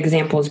lot of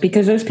examples,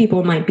 because those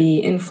people might be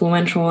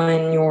influential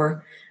in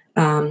your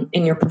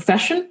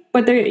profession,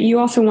 but you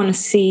also want to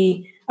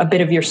see a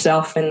bit of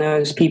yourself in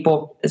those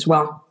people as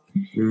well.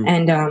 Mm.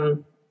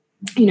 And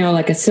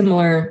like a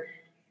similar,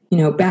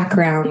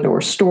 background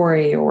or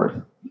story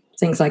or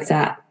things like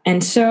that.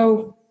 And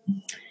so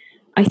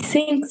I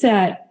think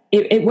that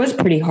it was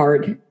pretty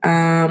hard.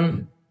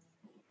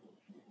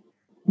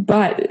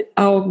 But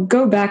I'll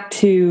go back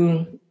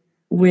to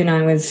when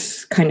I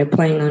was kind of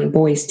playing on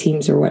boys'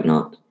 teams or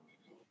whatnot.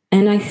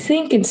 And I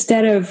think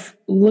instead of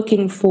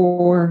looking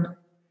for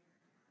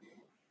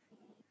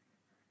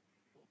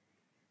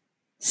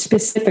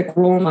specific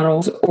role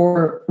models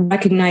or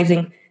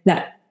recognizing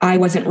that I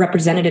wasn't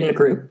represented in a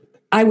group,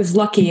 I was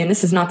lucky, and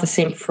this is not the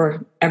same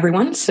for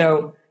everyone,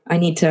 so I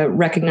need to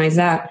recognize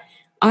that.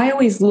 I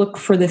always look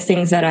for the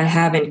things that I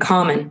have in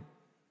common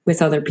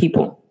with other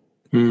people.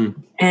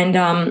 Mm. And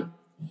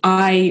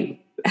I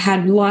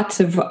had lots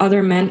of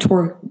other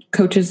mentor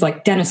coaches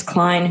like Dennis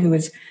Klein, who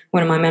was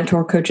one of my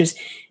mentor coaches.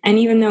 And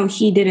even though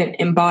he didn't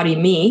embody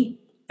me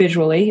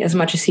visually as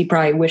much as he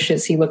probably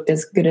wishes he looked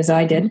as good as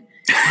I did.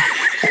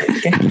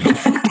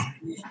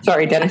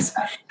 Sorry, Dennis.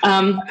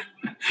 It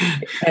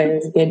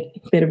was a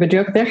bit of a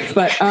joke there,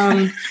 but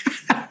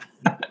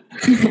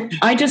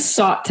I just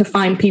sought to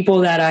find people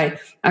that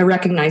I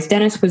recognized.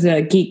 Dennis was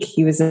a geek.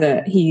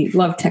 He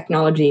loved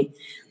technology,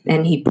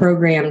 and he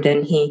programmed,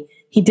 and he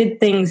did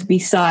things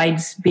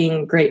besides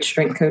being a great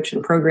strength coach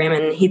and program,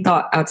 and he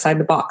thought outside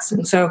the box.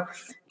 And so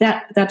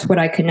that's what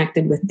I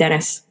connected with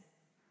Dennis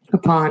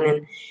upon.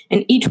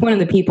 And each one of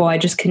the people I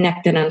just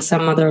connected on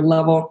some other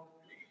level.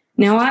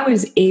 Now, I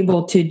was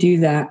able to do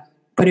that,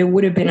 but it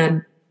would have been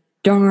a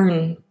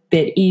darn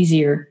bit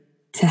easier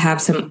to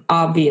have some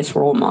obvious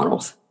role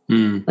models,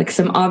 like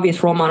some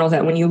obvious role models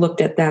that when you looked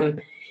at them,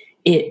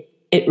 it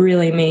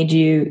really made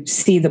you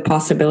see the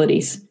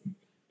possibilities.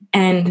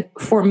 And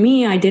for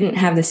me, I didn't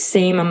have the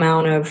same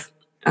amount of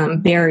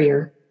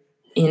barrier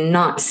in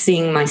not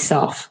seeing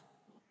myself.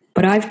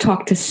 But I've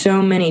talked to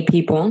so many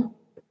people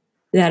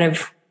that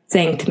have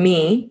thanked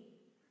me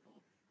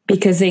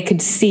because they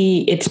could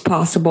see it's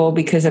possible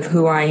because of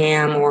who I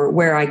am or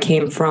where I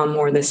came from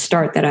or the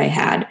start that I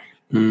had.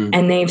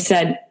 And they've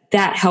said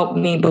that helped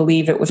me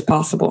believe it was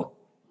possible.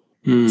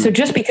 So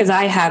just because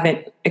I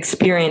haven't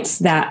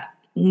experienced that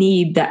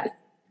need, that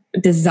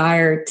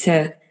desire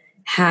to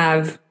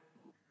have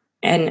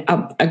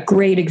a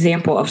great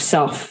example of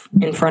self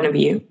in front of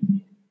you,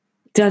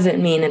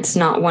 doesn't mean it's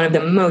not one of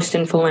the most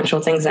influential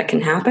things that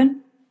can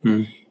happen.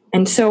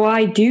 And so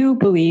I do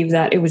believe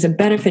that it was a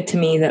benefit to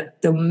me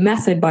that the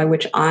method by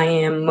which I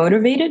am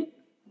motivated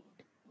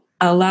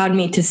allowed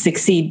me to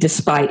succeed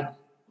despite,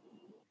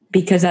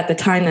 because at the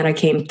time that I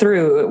came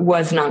through, it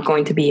was not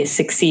going to be a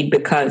succeed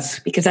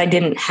because I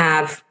didn't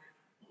have,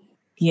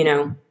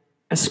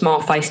 a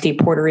small, feisty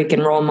Puerto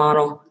Rican role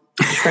model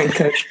strength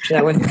coach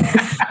that was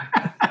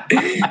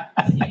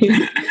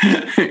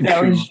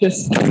that was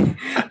just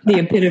the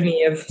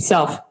epitome of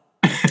self.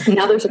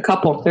 Now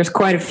there's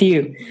quite a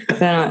few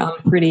that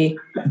I'm pretty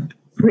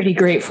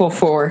grateful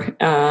for.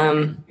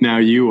 Now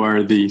you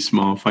are the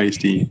small,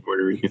 feisty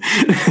Puerto Rican.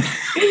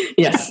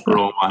 Yes.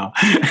 Role model.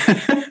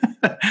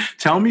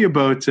 Tell me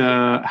about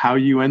how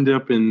you end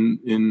up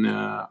in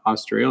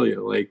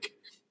Australia. Like,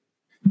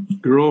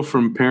 girl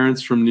from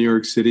parents from New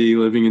York City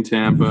living in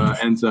Tampa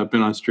ends up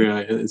in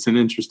Australia. It's an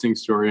interesting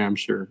story, I'm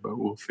sure, but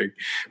we'll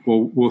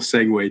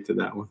segue to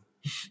that one.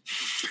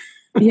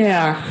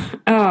 Yeah.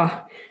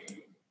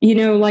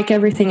 Like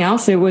everything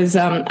else, it was,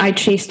 I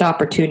chased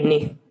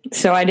opportunity.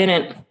 So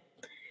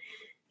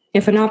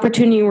if an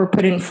opportunity were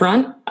put in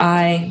front,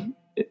 I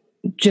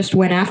just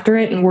went after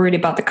it and worried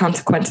about the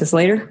consequences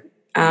later.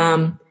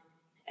 And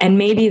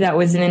maybe that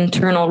was an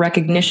internal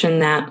recognition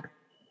that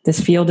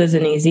this field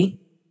isn't easy.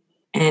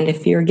 And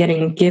if you're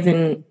getting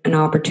given an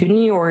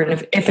opportunity, or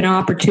if an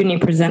opportunity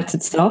presents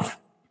itself,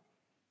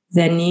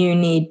 then you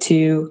need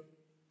to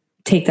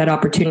take that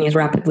opportunity as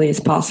rapidly as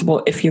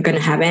possible if you're going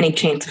to have any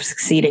chance of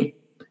succeeding.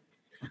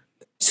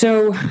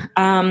 So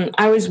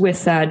I was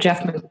with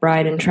Jeff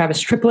McBride and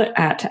Travis Triplett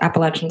at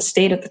Appalachian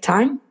State at the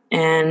time,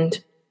 and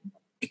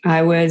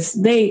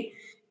they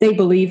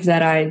believed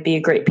that I'd be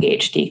a great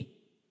PhD.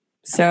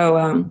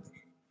 So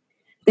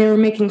they were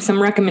making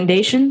some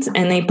recommendations,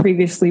 and they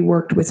previously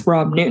worked with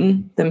Rob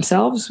Newton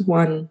themselves,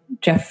 one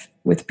Jeff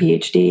with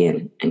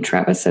PhD and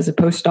Travis as a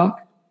postdoc.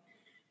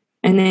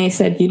 And they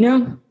said,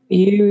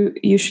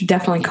 you should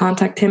definitely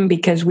contact him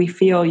because we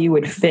feel you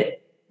would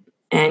fit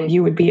and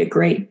you would be a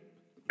great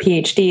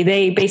PhD.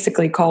 They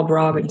basically called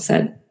Rob and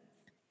said,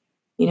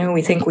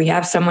 we think we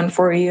have someone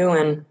for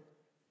you.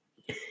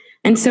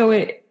 And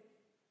so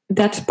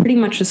that's pretty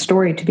much the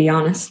story, to be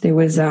honest. It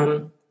was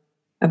a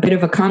bit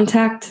of a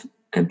contact,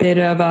 a bit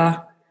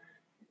of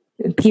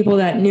people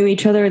that knew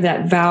each other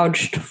that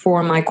vouched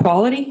for my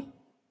quality.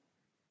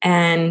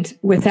 And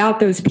without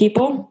those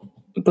people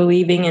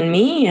believing in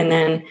me and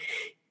then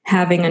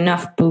having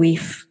enough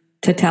belief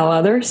to tell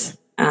others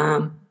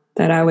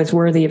that I was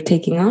worthy of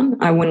taking on,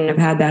 I wouldn't have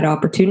had that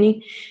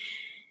opportunity.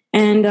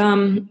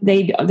 And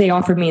they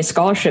offered me a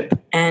scholarship,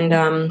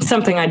 and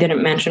something I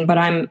didn't mention, but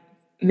I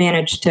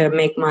managed to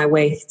make my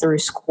way through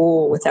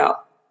school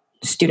without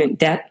student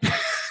debt.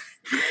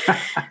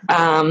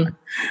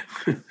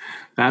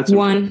 That's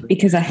one,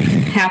 because I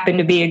happen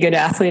to be a good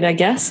athlete, I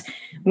guess.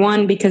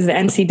 One, because the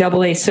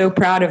NCAA is so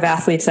proud of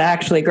athletes that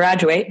actually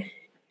graduate.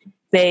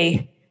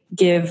 They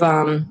give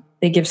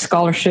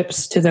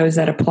scholarships to those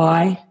that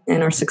apply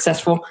and are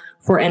successful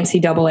for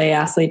NCAA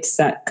athletes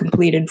that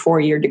completed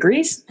 4-year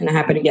degrees. And I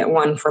happened to get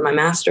one for my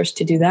master's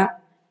to do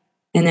that.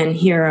 And then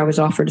here I was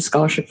offered a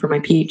scholarship for my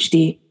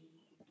PhD.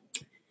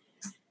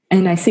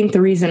 And I think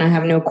the reason I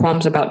have no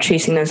qualms about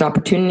chasing those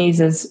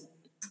opportunities is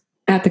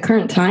at the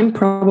current time,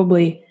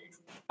 probably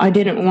I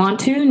didn't want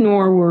to,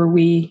 nor were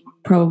we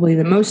probably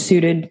the most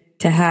suited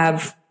to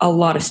have a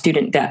lot of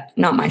student debt,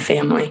 not my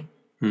family.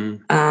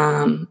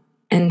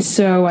 And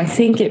so I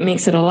think it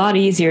makes it a lot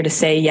easier to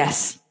say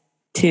yes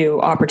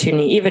to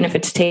opportunity, even if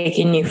it's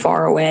taking you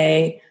far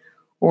away,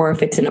 or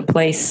if it's in a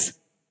place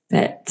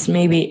that's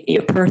maybe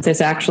Perth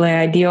is actually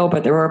ideal,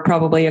 but there were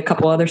probably a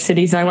couple other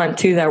cities I went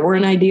to that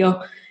weren't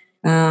ideal.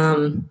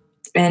 So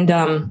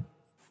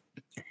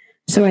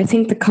I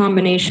think the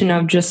combination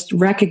of just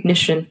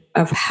recognition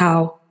of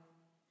how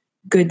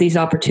good these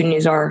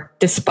opportunities are,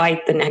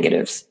 despite the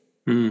negatives,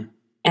 and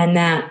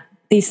that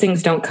these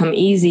things don't come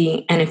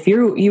easy. And if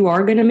you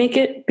are going to make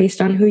it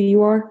based on who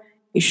you are,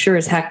 you sure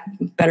as heck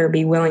better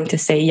be willing to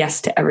say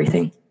yes to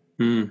everything.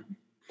 And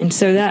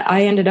so that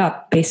I ended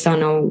up based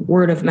on a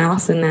word of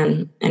mouth and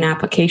then an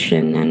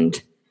application.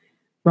 And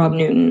Rob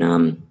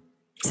Newton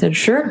said,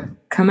 sure,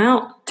 come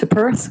out to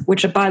Perth,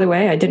 which, by the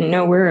way, I didn't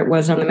know where it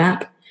was on the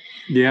map.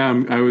 Yeah,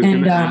 I was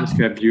going to ask,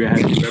 have you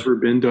ever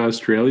been to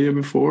Australia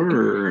before?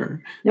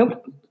 Or?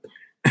 Nope.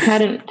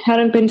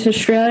 Hadn't been to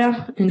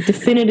Australia, and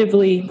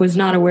definitively was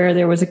not aware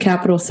there was a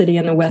capital city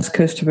on the west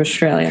coast of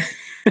Australia.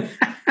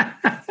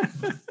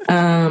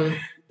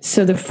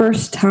 So the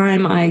first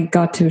time I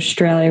got to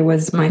Australia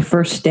was my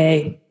first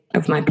day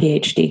of my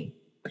PhD,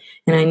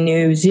 and I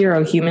knew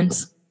 0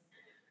 humans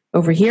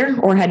over here,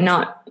 or had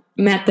not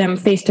met them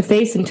face to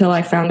face until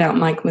I found out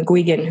Mike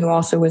McGuigan, who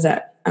also was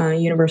at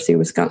University of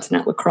Wisconsin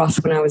at La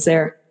Crosse when I was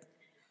there.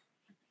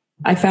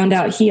 I found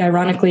out he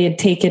ironically had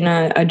taken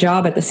a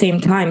job at the same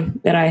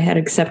time that I had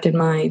accepted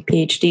my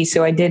PhD.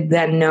 So I did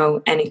then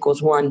know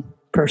N=1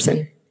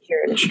 person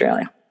here in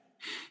Australia.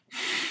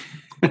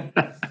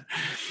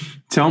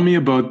 Tell me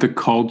about the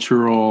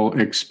cultural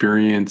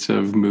experience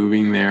of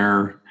moving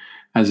there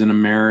as an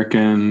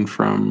American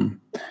from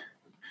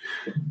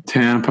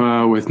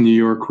Tampa with New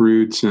York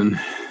roots and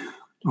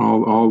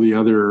all the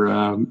other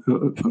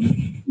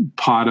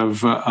pot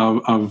of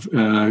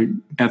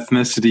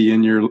ethnicity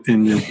in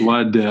your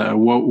blood.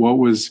 What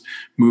was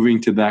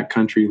moving to that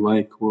country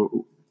like?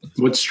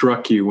 What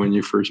struck you when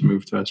you first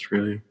moved to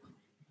Australia?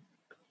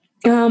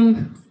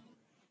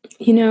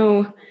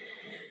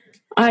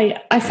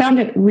 I found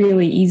it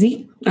really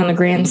easy on the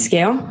grand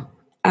scale,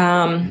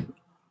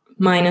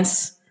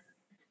 minus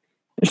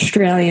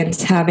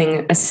Australians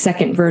having a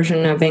second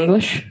version of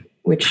English,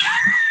 which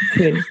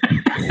could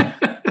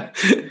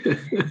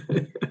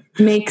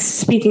make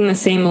speaking the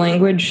same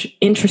language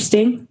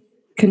interesting,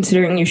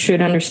 considering you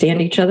should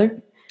understand each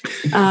other.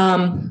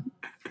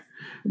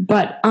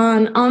 But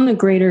on the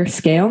greater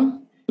scale,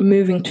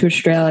 moving to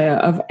Australia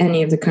of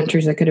any of the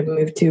countries I could have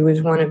moved to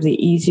was one of the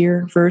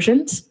easier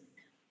versions.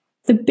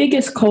 The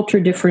biggest culture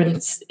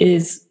difference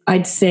is,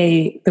 I'd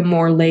say, the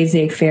more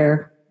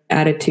laissez-faire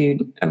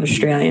attitude of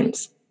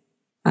Australians.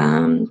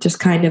 Just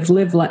kind of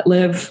live, let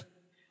live.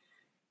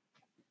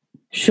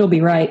 She'll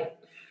be right,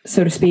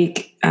 so to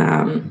speak.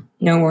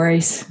 No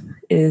worries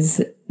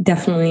is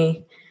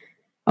definitely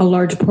a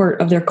large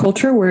part of their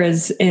culture,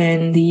 whereas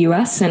in the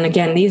U.S., and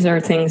again, these are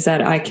things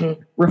that I can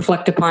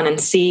reflect upon and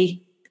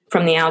see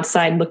from the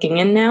outside looking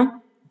in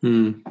now.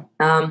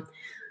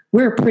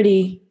 We're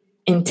pretty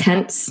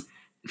intense,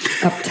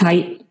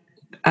 uptight,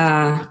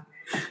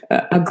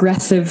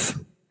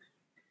 aggressive,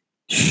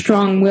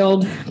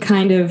 strong-willed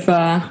kind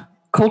of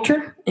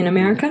culture in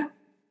America.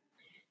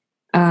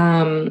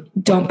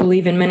 Don't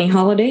believe in many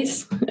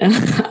holidays.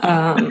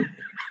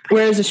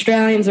 Whereas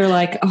Australians are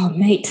like, oh,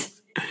 mate,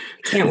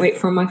 can't wait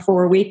for my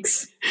 4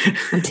 weeks.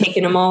 I'm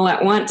taking them all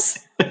at once.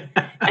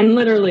 And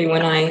literally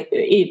when I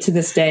eat to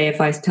this day,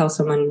 if I tell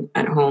someone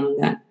at home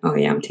that, oh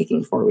yeah, I'm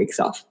taking 4 weeks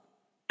off,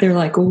 they're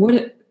like, well,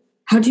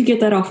 how'd you get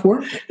that off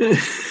work? It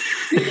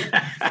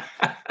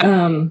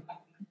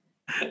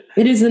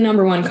is the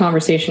number one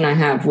conversation I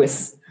have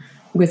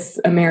with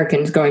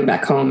Americans going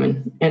back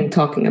home and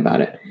talking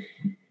about it.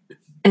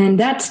 And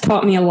that's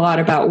taught me a lot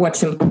about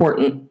what's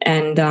important.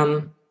 And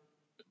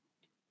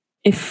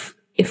if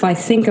I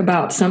think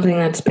about something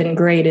that's been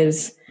great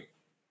is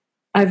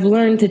I've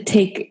learned to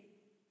take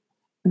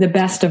the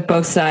best of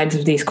both sides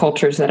of these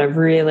cultures that I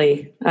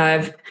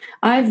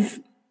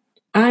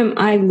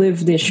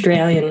live the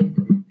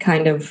Australian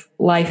kind of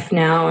life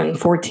now, and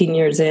 14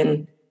 years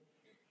in,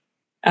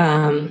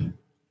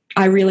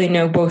 I really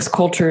know both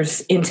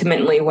cultures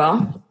intimately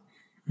well.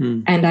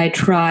 And I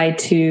try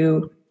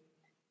to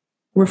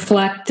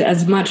reflect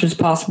as much as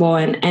possible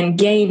and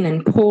gain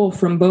and pull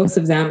from both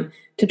of them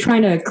to try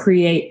to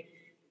create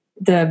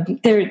there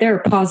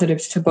are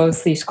positives to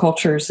both these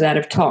cultures that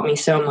have taught me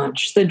so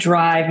much. The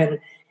drive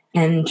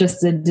and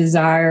just the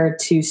desire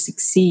to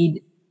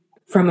succeed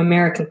from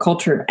American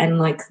culture, and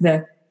like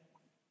the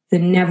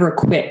never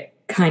quit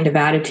kind of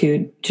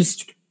attitude,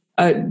 just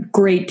a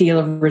great deal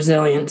of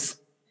resilience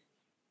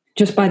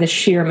just by the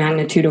sheer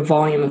magnitude of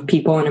volume of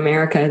people in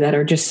America that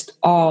are just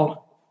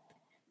all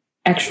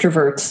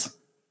extroverts.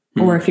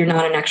 Or if you're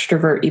not an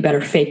extrovert, you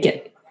better fake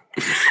it.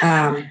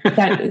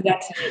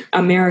 That's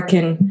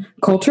American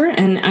culture.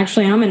 And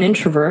actually, I'm an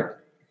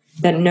introvert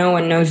that no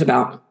one knows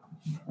about.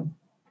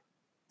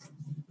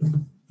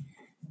 And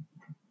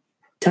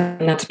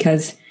that's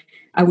because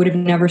I would have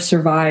never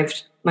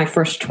survived my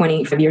first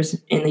 25 years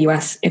in the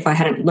U.S. if I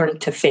hadn't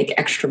learned to fake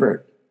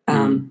extrovert.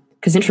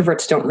 Because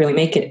introverts don't really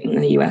make it in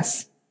the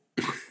U.S.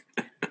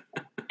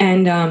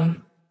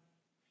 And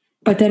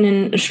but then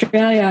in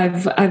Australia,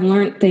 I've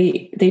learned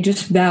they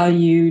just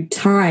value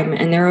time,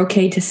 and they're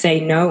okay to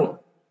say no,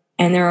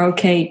 and they're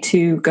okay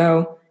to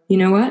go, you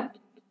know what,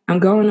 I'm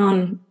going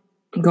on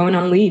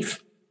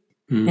leave,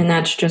 and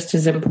that's just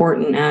as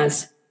important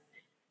as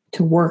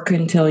to work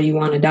until you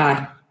want to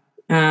die.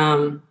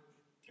 And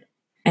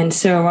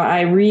so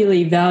I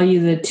really value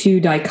the two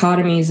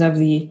dichotomies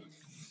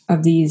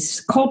of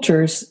these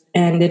cultures,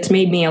 and it's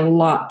made me a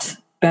lot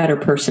better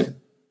person.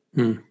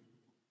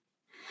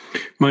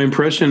 My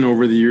impression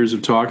over the years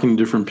of talking to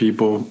different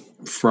people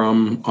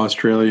from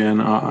Australia,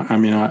 and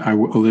I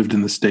lived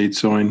in the States,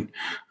 so I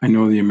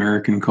know the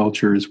American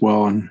culture as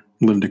well, and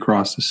lived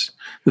across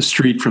the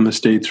street from the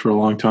States for a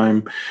long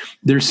time.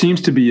 There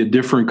seems to be a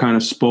different kind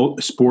of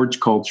sports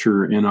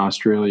culture in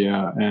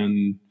Australia,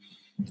 and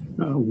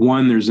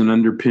one, there's an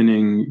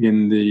underpinning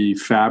in the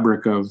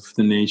fabric of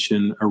the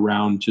nation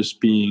around just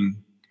being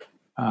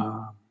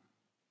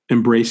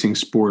embracing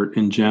sport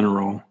in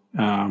general,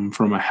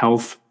 from a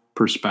health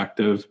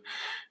perspective,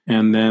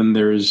 And then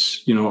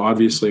there's,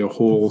 obviously a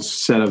whole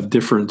set of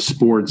different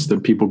sports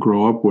that people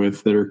grow up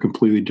with that are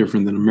completely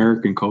different than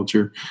American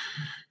culture.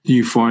 Do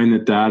you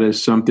find that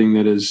is something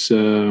that is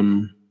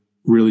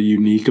really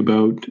unique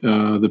about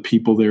the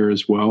people there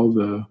as well?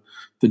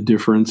 The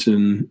difference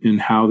in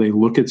how they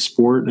look at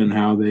sport and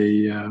how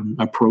they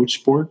approach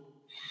sport?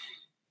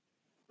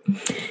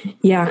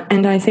 Yeah,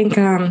 and I think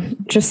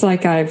just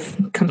like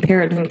I've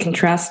compared and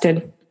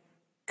contrasted,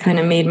 kind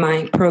of made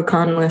my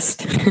pro-con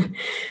list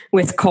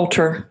with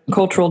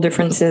cultural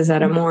differences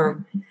at a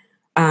more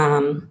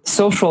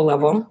social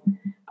level,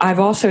 I've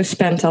also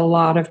spent a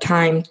lot of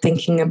time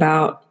thinking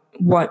about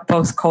what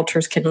both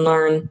cultures can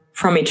learn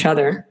from each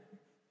other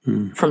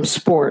from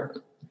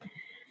sport.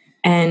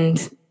 And,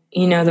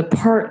 the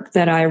part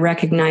that I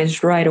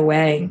recognized right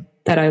away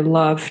that I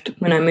loved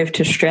when I moved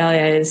to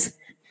Australia is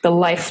the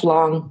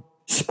lifelong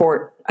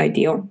sport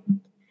ideal.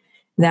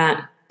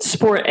 That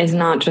sport is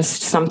not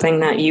just something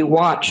that you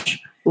watch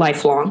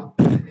lifelong,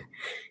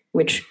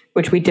 which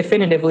we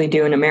definitively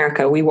do in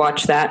America. We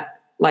watch that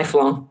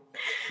lifelong,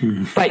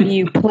 but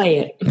you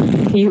play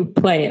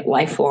it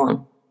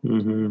lifelong.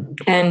 Mm-hmm.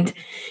 And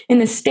in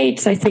the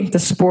States, I think the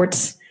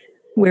sports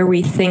where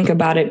we think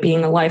about it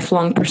being a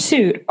lifelong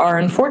pursuit are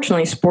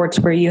unfortunately sports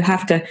where you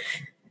have to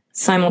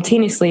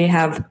simultaneously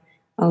have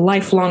a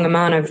lifelong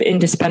amount of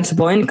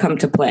indispensable income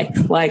to play,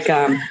 like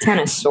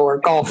tennis or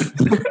golf.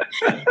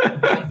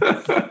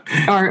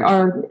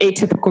 Our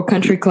atypical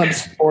country club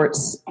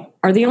sports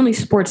are the only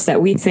sports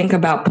that we think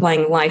about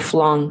playing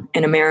lifelong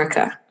in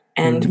America.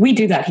 And we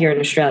do that here in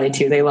Australia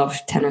too. They love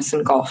tennis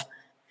and golf.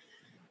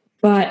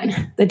 But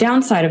the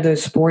downside of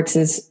those sports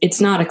is it's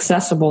not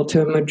accessible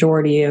to a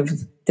majority of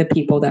the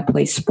people that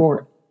play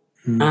sport.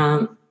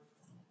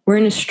 Where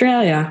in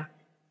Australia,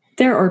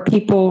 there are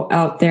people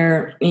out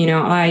there,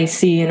 I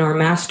see in our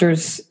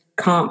master's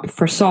comp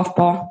for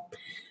softball,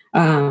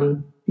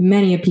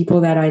 many of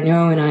people that I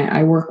know and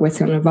I work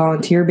with on a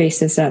volunteer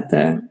basis at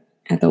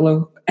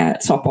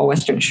Softball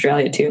Western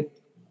Australia too,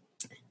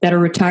 that are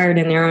retired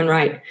in their own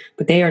right,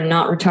 but they are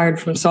not retired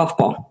from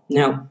softball.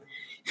 No,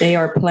 they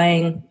are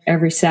playing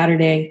every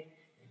Saturday,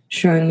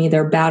 showing me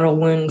their battle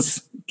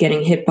wounds,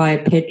 getting hit by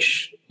a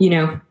pitch,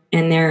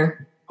 and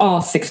they're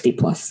all 60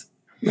 plus.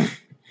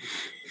 Right.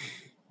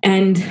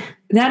 And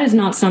that is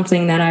not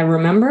something that I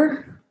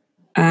remember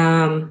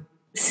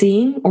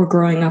seeing or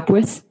growing up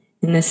with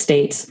in the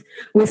States.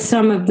 With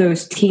some of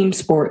those team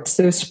sports,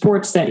 those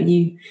sports that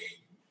you,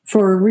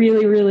 for a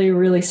really, really,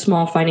 really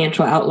small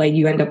financial outlay,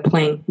 you end up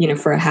playing,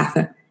 for a half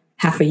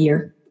a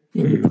year.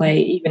 And you play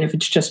even if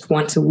it's just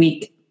once a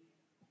week.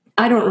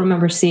 I don't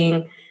remember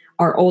seeing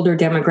our older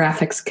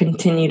demographics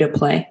continue to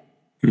play.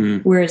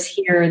 Whereas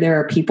here, there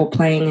are people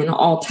playing in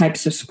all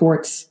types of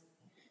sports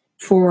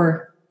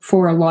for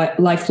a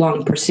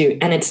lifelong pursuit.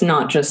 And it's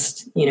not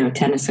just,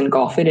 tennis and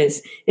golf. It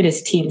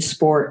is team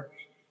sport.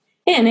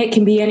 And it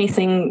can be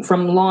anything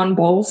from lawn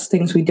bowls,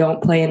 things we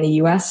don't play in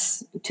the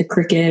US, to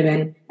cricket.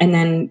 And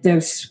then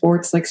those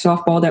sports like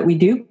softball that we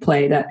do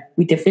play that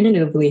we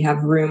definitively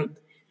have room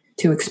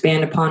to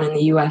expand upon in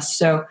the US.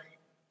 So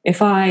if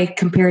I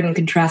compared and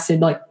contrasted,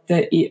 like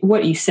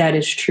what you said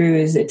is true,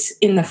 is it's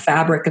in the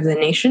fabric of the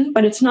nation,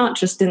 but it's not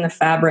just in the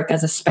fabric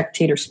as a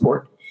spectator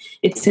sport.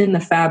 It's in the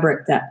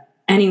fabric that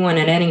anyone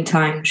at any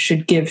time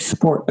should give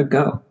sport a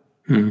go.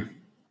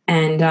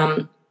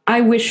 And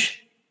I wish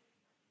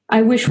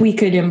we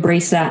could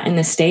embrace that in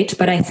the States,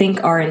 but I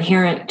think our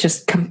inherent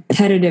just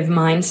competitive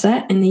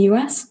mindset in the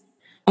US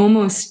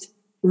almost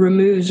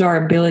removes our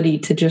ability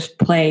to just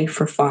play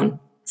for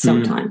fun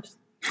sometimes.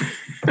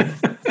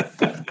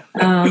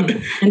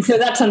 And so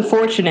that's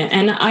unfortunate.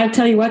 And I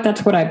tell you what,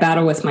 that's what I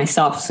battle with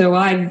myself. So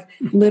I've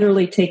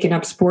literally taken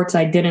up sports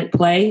I didn't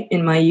play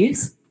in my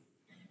youth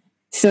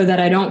so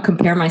that I don't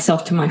compare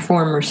myself to my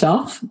former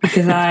self,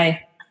 because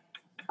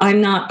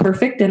I'm not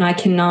perfect and I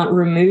cannot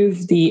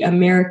remove the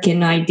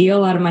American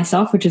ideal out of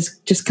myself, which is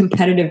just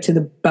competitive to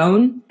the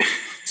bone.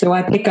 So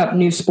I pick up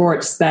new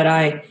sports that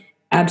I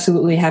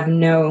absolutely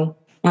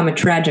I'm a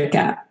tragic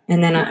at.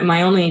 And then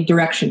my only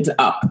direction's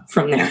up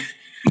from there.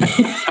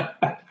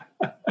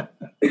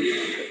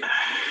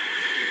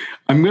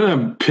 I'm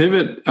going to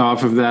pivot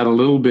off of that a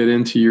little bit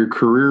into your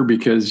career,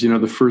 because,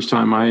 the first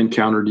time I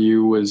encountered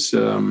you was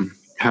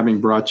having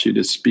brought you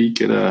to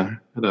speak at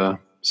a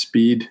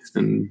speed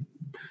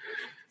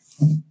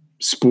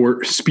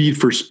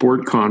for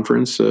sport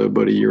conference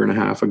about a year and a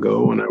half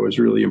ago. And I was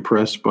really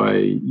impressed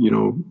by,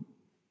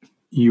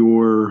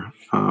 your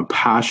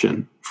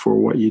passion for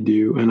what you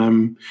do. And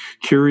I'm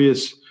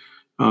curious,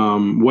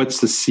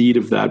 what's the seed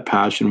of that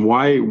passion?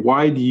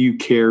 Why do you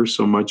care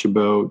so much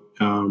about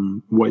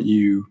what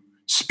you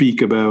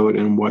speak about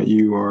and what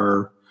you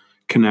are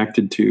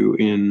connected to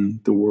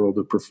in the world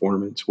of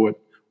performance? What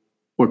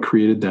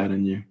created that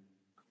in you?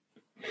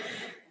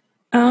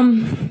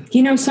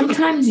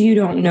 Sometimes you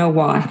don't know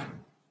why.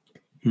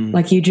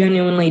 Like you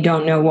genuinely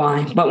don't know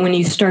why. But when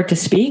you start to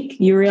speak,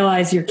 you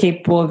realize you're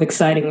capable of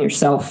exciting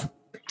yourself.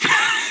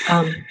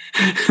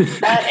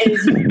 That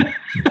is,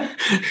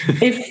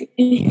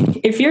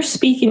 if you're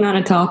speaking on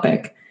a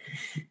topic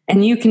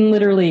and you can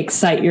literally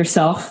excite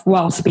yourself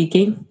while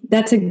speaking,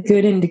 that's a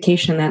good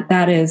indication that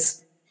that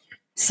is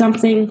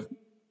something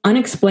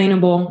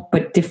unexplainable,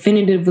 but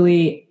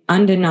definitively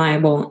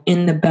undeniable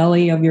in the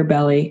belly of your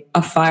belly,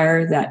 a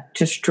fire that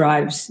just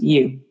drives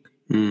you.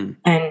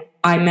 And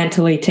I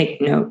mentally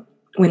take note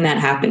when that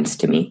happens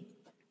to me.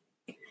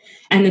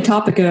 And the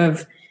topic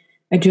of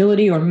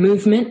agility or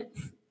movement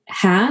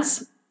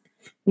has.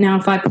 Now,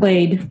 if I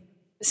played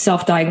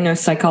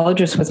self-diagnosed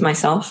psychologist with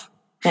myself,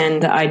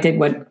 and I did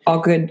what all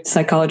good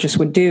psychologists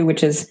would do,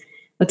 which is,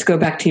 let's go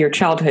back to your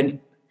childhood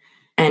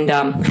and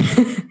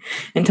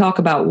and talk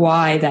about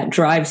why that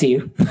drives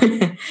you.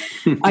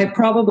 I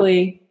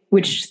probably,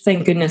 which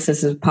thank goodness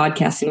this is a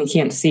podcast and you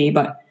can't see,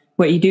 but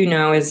what you do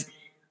know is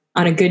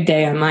on a good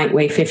day, I might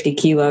weigh 50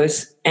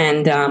 kilos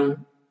and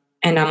I'm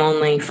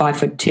only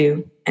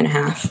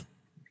 5'2.5".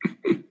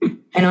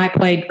 And I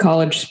played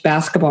college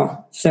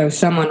basketball. So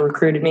someone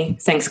recruited me.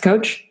 Thanks,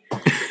 coach.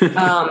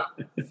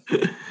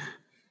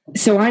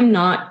 So I'm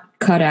not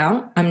cut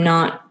out. I'm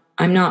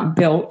not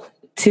built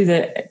to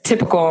the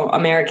typical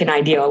American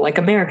ideal. Like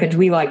Americans,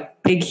 we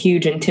like big,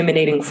 huge,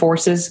 intimidating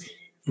forces.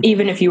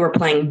 Even if you were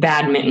playing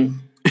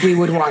badminton, we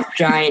would want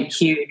giant,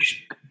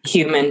 huge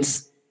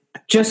humans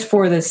just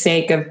for the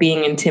sake of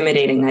being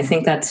intimidating. I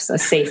think that's a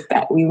safe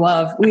bet. We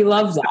love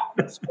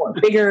that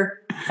sport. Bigger,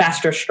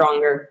 faster,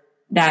 stronger.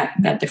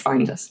 That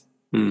defines us.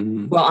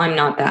 Mm-hmm. Well, I'm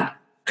not that,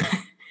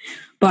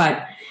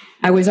 but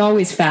I was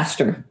always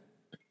faster.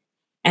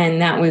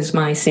 And that was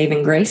my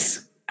saving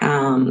grace.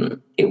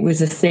 It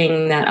was a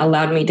thing that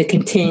allowed me to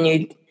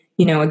continue.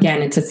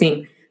 Again, it's a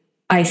thing.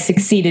 I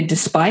succeeded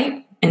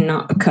despite and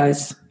not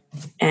because.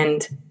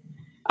 And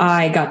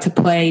I got to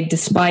play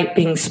despite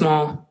being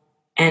small.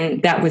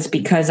 And that was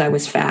because I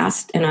was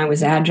fast and I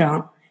was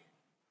agile.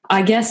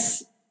 I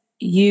guess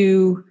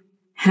you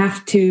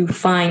have to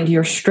find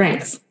your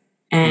strength.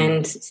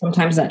 And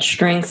sometimes that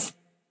strength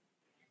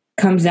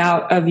comes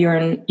out of your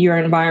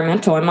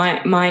environmental. And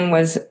mine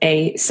was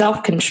a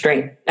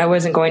self-constraint. I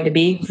wasn't going to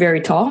be very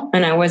tall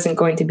and I wasn't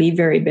going to be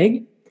very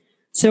big.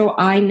 So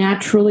I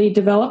naturally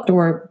developed,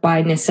 or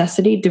by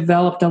necessity,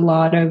 developed a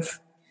lot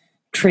of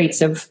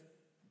traits of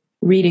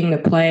reading the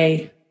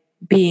play,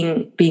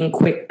 being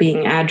quick,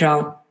 being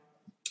agile.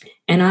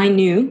 And I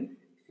knew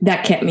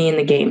that kept me in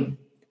the game.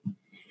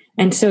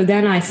 And so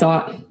then I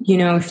thought,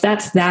 if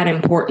that's that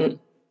important,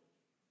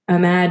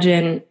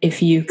 imagine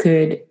if you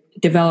could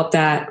develop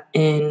that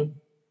in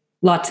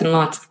lots and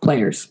lots of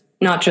players,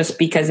 not just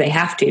because they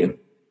have to,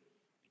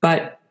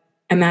 but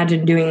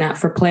imagine doing that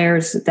for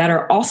players that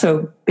are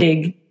also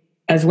big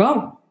as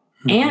well.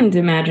 Mm-hmm. And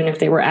imagine if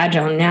they were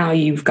agile. Now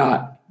you've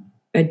got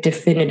a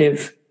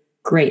definitive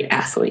great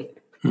athlete.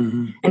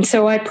 Mm-hmm. And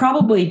so I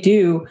probably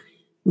do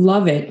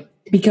love it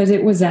because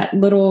it was that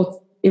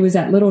little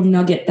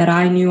nugget that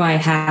I knew I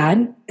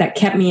had that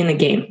kept me in the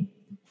game,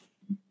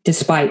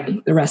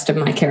 despite the rest of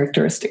my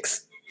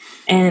characteristics.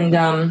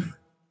 And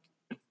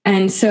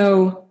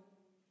so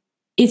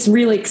it's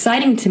really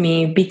exciting to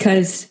me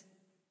because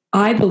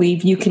I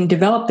believe you can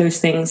develop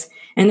those things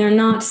and they're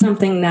not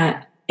something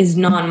that is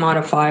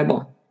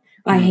non-modifiable.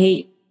 I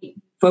hate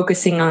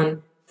focusing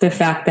on the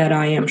fact that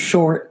I am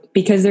short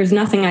because there's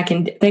nothing I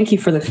can, thank you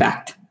for the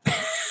fact.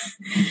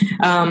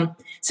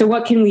 So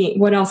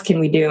what else can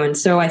we do? And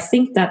so I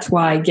think that's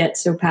why I get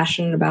so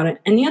passionate about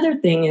it. And the other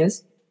thing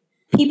is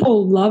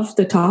people love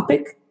the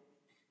topic,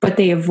 but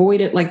they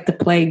avoid it like the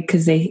plague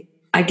because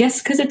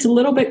it's a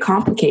little bit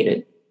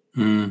complicated.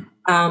 And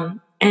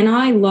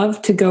I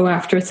love to go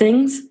after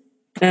things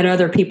that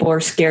other people are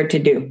scared to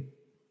do.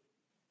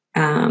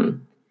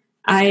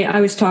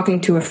 I was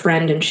talking to a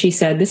friend and she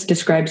said, this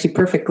describes you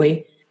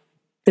perfectly.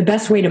 The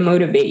best way to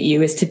motivate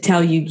you is to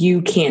tell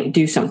you can't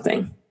do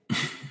something.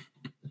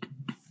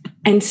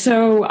 And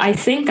so I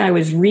think I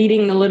was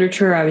reading the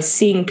literature, I was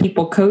seeing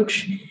people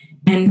coach,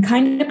 and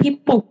kind of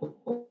people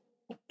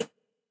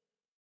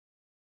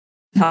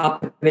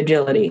top of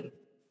agility.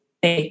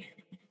 They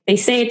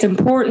say it's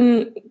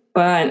important,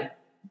 but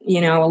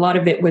a lot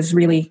of it was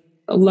really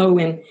low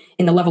in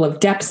the level of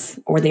depth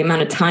or the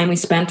amount of time we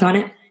spent on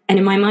it. And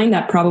in my mind,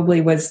 that probably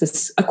was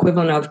this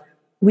equivalent of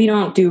we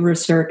don't do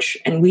research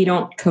and we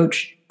don't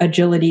coach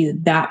agility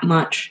that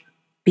much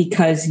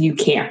because you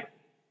can't.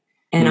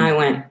 And I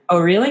went, oh,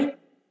 really?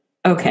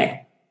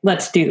 Okay,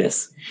 let's do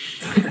this.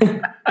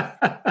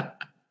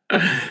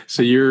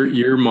 So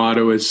your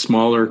motto is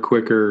smaller,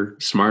 quicker,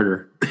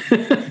 smarter.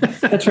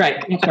 That's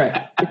right.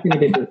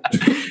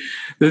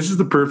 This is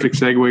the perfect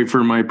segue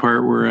for my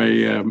part where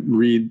I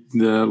read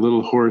the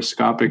little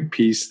horoscopic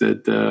piece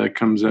that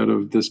comes out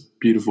of this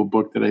beautiful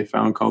book that I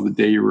found called The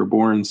Day You Were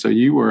Born. So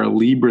you are a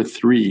Libra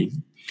 3,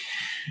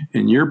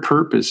 and your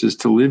purpose is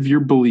to live your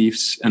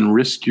beliefs and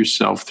risk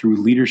yourself through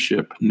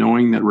leadership,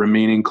 knowing that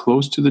remaining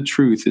close to the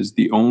truth is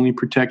the only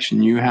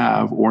protection you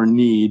have or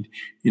need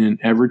in an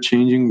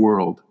ever-changing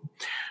world.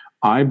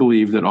 I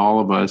believe that all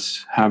of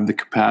us have the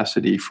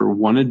capacity for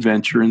one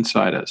adventure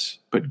inside us,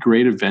 but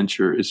great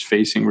adventure is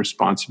facing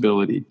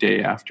responsibility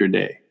day after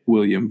day.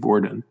 William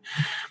Borden.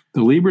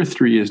 The Libra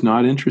 3 is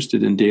not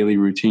interested in daily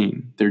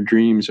routine. Their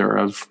dreams are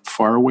of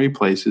faraway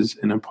places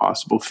and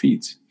impossible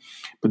feats.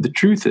 But the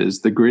truth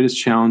is, the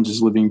greatest challenge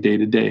is living day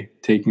to day,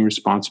 taking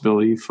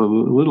responsibility for the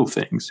little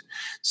things,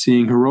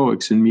 seeing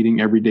heroics and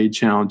meeting everyday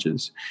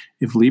challenges.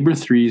 If Libra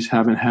 3s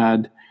haven't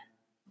had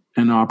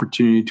an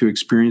opportunity to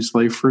experience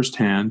life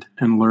firsthand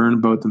and learn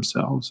about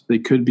themselves, they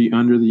could be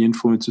under the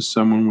influence of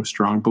someone with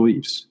strong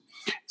beliefs.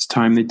 It's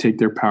time they take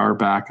their power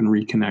back and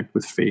reconnect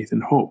with faith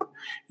and hope.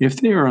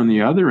 If they are on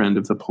the other end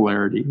of the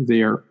polarity,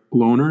 they are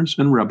loners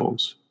and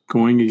rebels.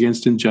 Going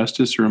against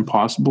injustice or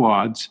impossible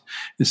odds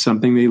is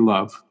something they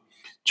love.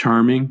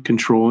 Charming,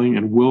 controlling,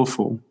 and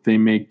willful, they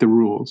make the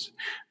rules.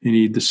 They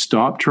need to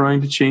stop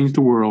trying to change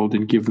the world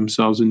and give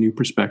themselves a new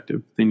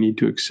perspective. They need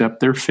to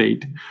accept their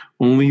fate.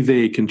 Only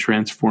they can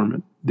transform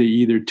it. They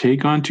either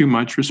take on too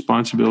much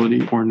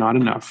responsibility or not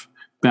enough.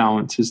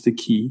 Balance is the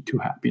key to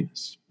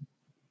happiness.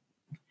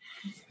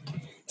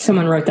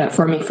 Someone wrote that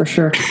for me for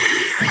sure.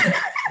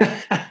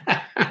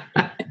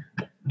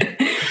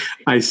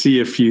 I see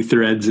a few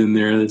threads in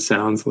there that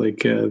sounds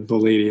like the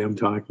lady I'm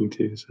talking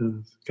to. So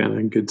it's kind of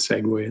a good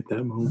segue at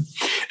that moment.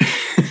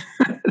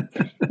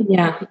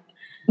 Yeah,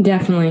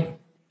 definitely.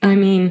 I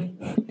mean,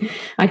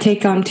 I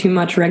take on too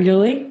much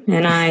regularly,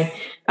 and I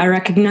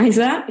recognize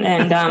that.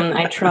 And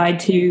I try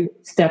to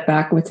step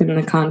back within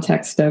the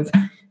context of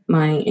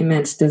my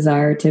immense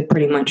desire to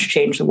pretty much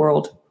change the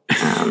world.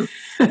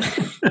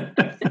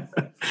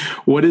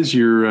 What is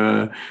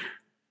your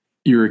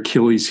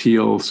Achilles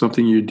heel,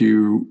 something you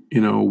do,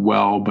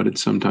 well, but it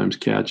sometimes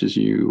catches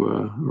you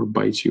or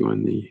bites you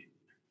in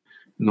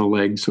the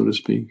leg, so to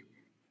speak?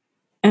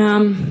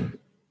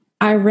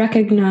 I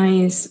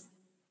recognize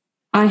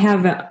I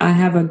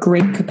have a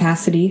great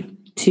capacity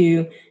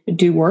to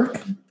do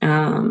work.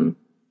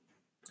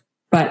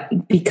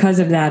 But because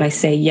of that, I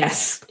say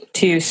yes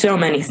to so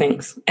many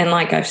things. And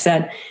like I've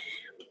said,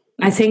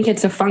 I think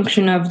it's a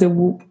function of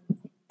the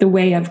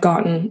way I've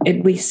gotten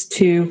at least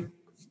to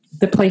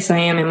the place I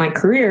am in my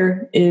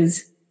career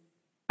is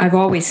I've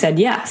always said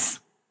yes.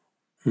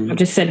 I've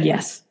just said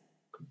yes.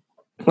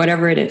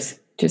 Whatever it is,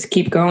 just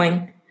keep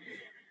going.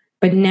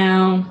 But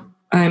now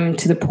I'm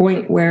to the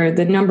point where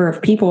the number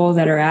of people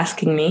that are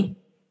asking me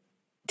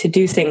to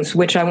do things,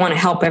 which I want to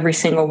help every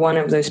single one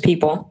of those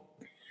people,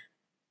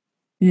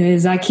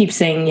 is I keep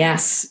saying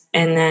yes.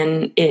 And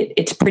then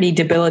it's pretty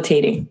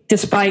debilitating,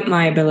 despite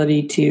my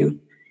ability to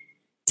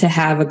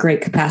have a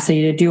great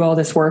capacity to do all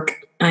this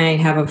work. I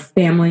have a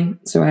family,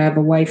 so I have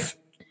a wife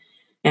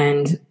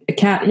and a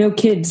cat, no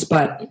kids,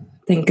 but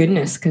thank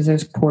goodness, because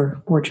those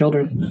poor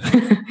children,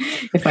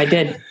 if I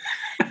did.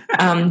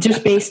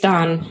 Just based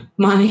on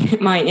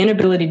my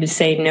inability to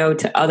say no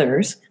to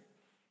others,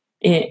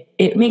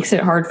 it makes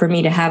it hard for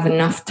me to have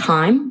enough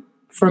time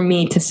for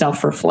me to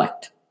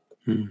self-reflect.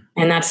 And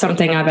that's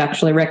something I've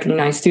actually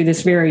recognized through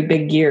this very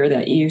big year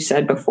that you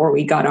said before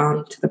we got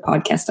on to the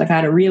podcast. I've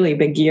had a really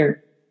big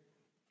year.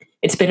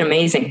 It's been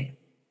amazing.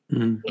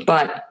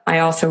 But I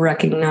also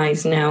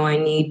recognize now I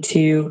need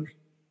to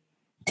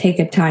take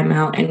a time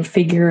out and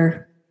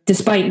figure,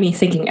 despite me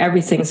thinking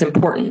everything's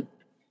important,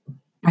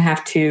 I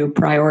have to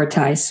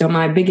prioritize. So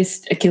my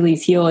biggest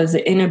Achilles heel is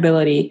the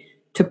inability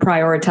to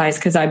prioritize,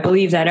 because I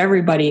believe that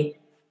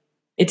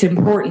it's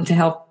important to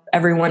help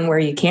everyone where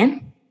you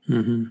can.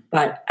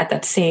 But at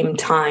that same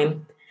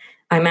time,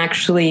 I'm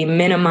actually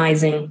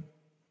minimizing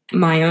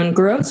my own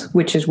growth,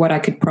 which is what I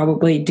could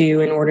probably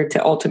do in order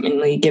to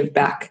ultimately give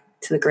back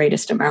to the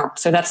greatest amount.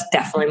 So that's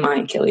definitely my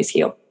Achilles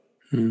heel.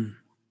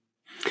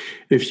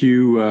 If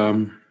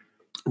you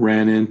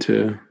ran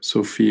into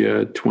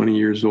Sophia, 20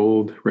 years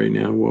old right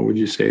now, what would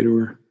you say to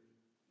her?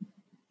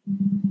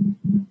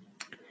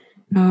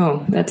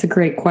 Oh, that's a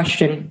great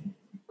question.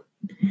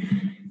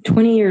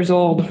 20 years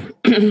old,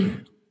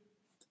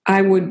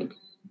 I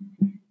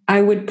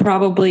would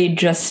probably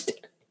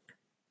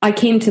I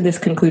came to this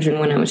conclusion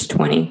when I was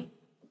 20,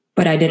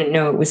 but I didn't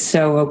know it was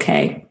so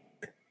okay.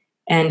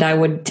 And I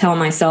would tell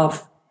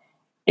myself,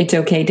 it's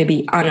okay to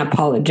be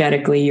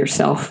unapologetically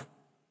yourself.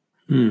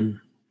 Very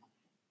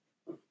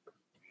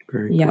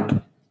Yep.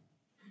 Cool.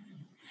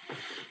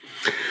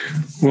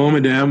 Well,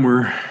 Madame,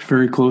 we're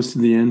very close to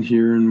the end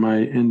here, and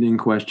my ending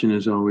question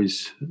is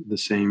always the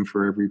same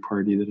for every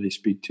party that I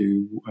speak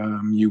to.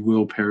 You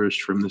will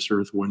perish from this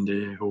earth one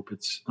day. I hope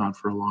it's not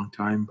for a long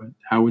time, but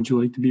how would you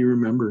like to be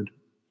remembered?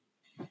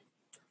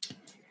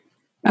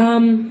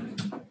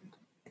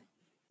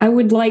 I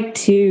would like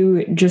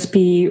to just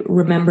be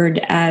remembered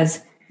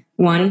as,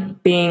 one,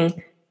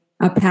 being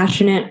a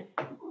passionate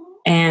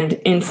and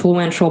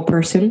influential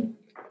person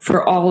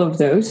for all of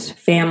those,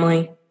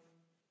 family,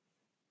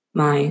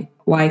 my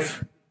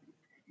wife,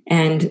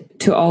 and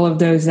to all of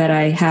those that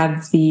I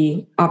have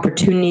the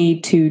opportunity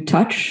to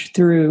touch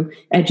through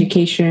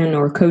education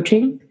or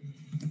coaching,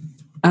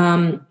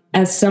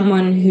 as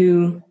someone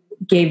who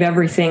gave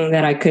everything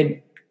that I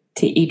could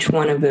to each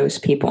one of those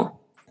people.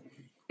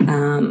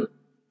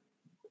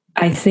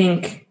 I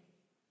think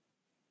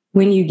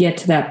when you get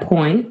to that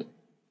point,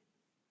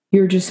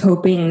 you're just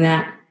hoping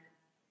that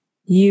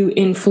you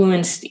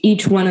influenced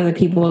each one of the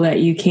people that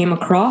you came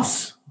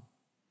across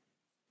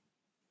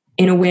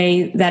in a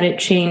way that it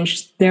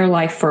changed their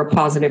life for a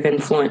positive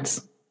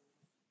influence.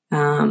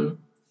 And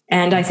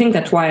I think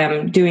that's why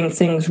I'm doing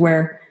things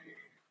where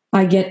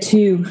I get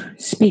to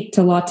speak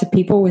to lots of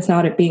people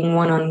without it being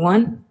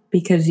one-on-one,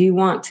 because you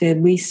want to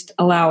at least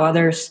allow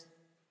others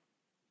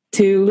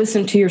to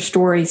listen to your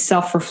story,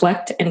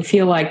 self-reflect, and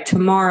feel like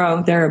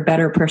tomorrow they're a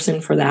better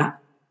person for that.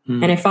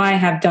 And if I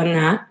have done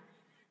that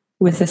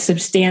with a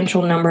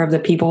substantial number of the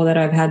people that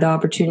I've had the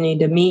opportunity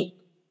to meet,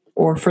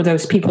 or for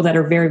those people that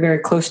are very, very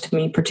close to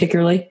me,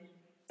 particularly,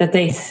 that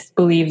they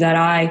believe that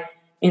I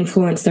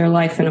influence their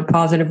life in a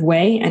positive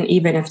way. And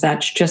even if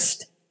that's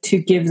just to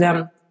give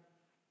them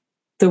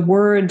the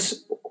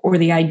words or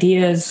the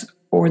ideas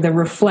or the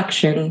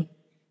reflection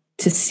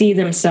to see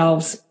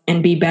themselves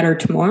and be better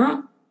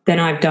tomorrow, then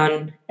I've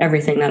done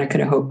everything that I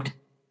could have hoped.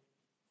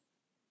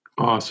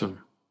 Awesome.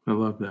 I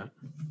love that.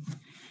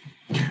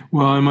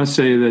 Well, I must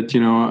say that,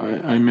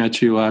 I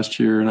met you last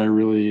year, and I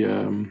really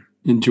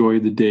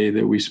enjoyed the day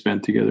that we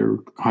spent together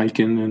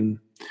hiking, and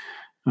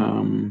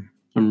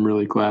I'm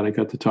really glad I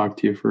got to talk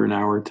to you for an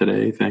hour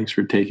today. Thanks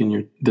for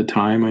taking the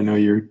time. I know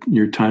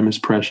your time is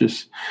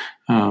precious,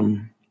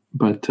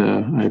 but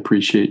I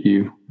appreciate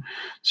you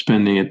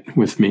spending it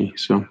with me.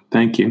 So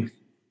thank you.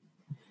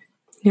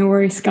 No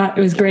worries, Scott.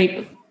 It was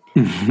great.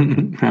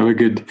 Have a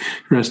good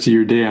rest of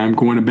your day. I'm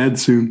going to bed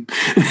soon.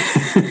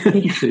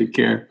 Take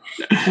care.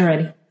 All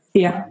righty.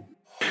 See ya.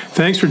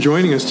 Thanks for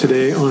joining us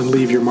today on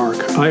Leave Your Mark.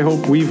 I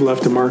hope we've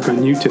left a mark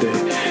on you today,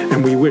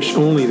 and we wish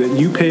only that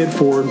you pay it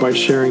forward by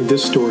sharing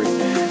this story,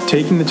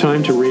 taking the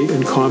time to rate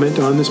and comment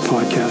on this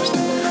podcast.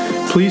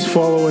 Please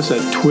follow us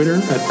at Twitter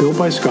at Built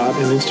by Scott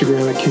and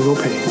Instagram at King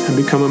O'Pain, and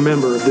become a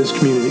member of this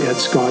community at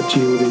Scott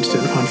G.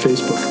 Livingston on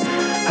Facebook.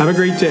 Have a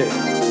great day.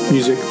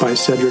 Music by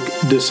Cedric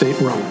de Saint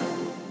Rome.